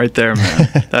moment right there,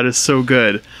 man. That is so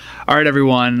good. All right,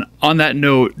 everyone. On that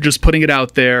note, just putting it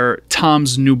out there,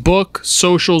 Tom's new book,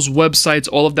 socials, websites,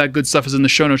 all of that good stuff is in the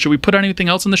show notes. Should we put anything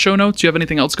else in the show notes? Do you have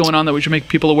anything else going on that we should make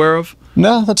people aware of?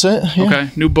 No, that's it. Yeah. Okay.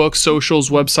 New book, socials,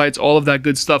 websites, all of that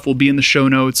good stuff will be in the show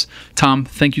notes. Tom,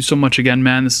 thank you so much again,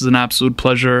 man. This is an absolute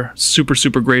pleasure. Super,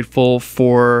 super grateful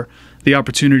for the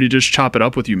opportunity to just chop it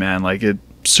up with you, man. Like,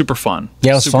 super fun.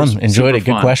 Yeah, it was fun. Enjoyed it.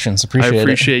 Good fun. questions. Appreciate it. I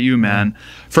appreciate you, man.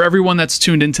 For everyone that's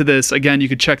tuned into this, again, you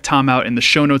could check Tom out in the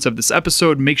show notes of this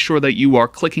episode. Make sure that you are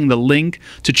clicking the link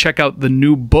to check out the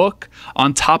new book.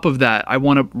 On top of that, I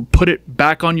want to put it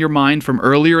back on your mind from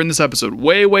earlier in this episode,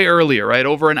 way, way earlier, right?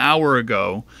 Over an hour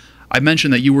ago, I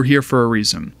mentioned that you were here for a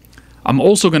reason. I'm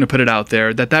also going to put it out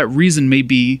there that that reason may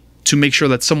be to make sure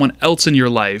that someone else in your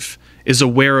life is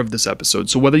aware of this episode.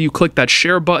 So whether you click that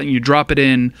share button, you drop it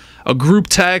in a group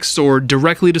text or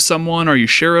directly to someone, or you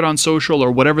share it on social,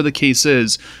 or whatever the case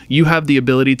is, you have the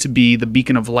ability to be the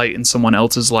beacon of light in someone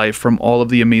else's life from all of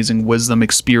the amazing wisdom,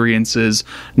 experiences,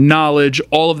 knowledge,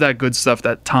 all of that good stuff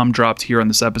that Tom dropped here on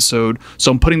this episode.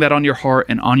 So I'm putting that on your heart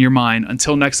and on your mind.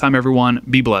 Until next time, everyone,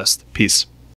 be blessed. Peace.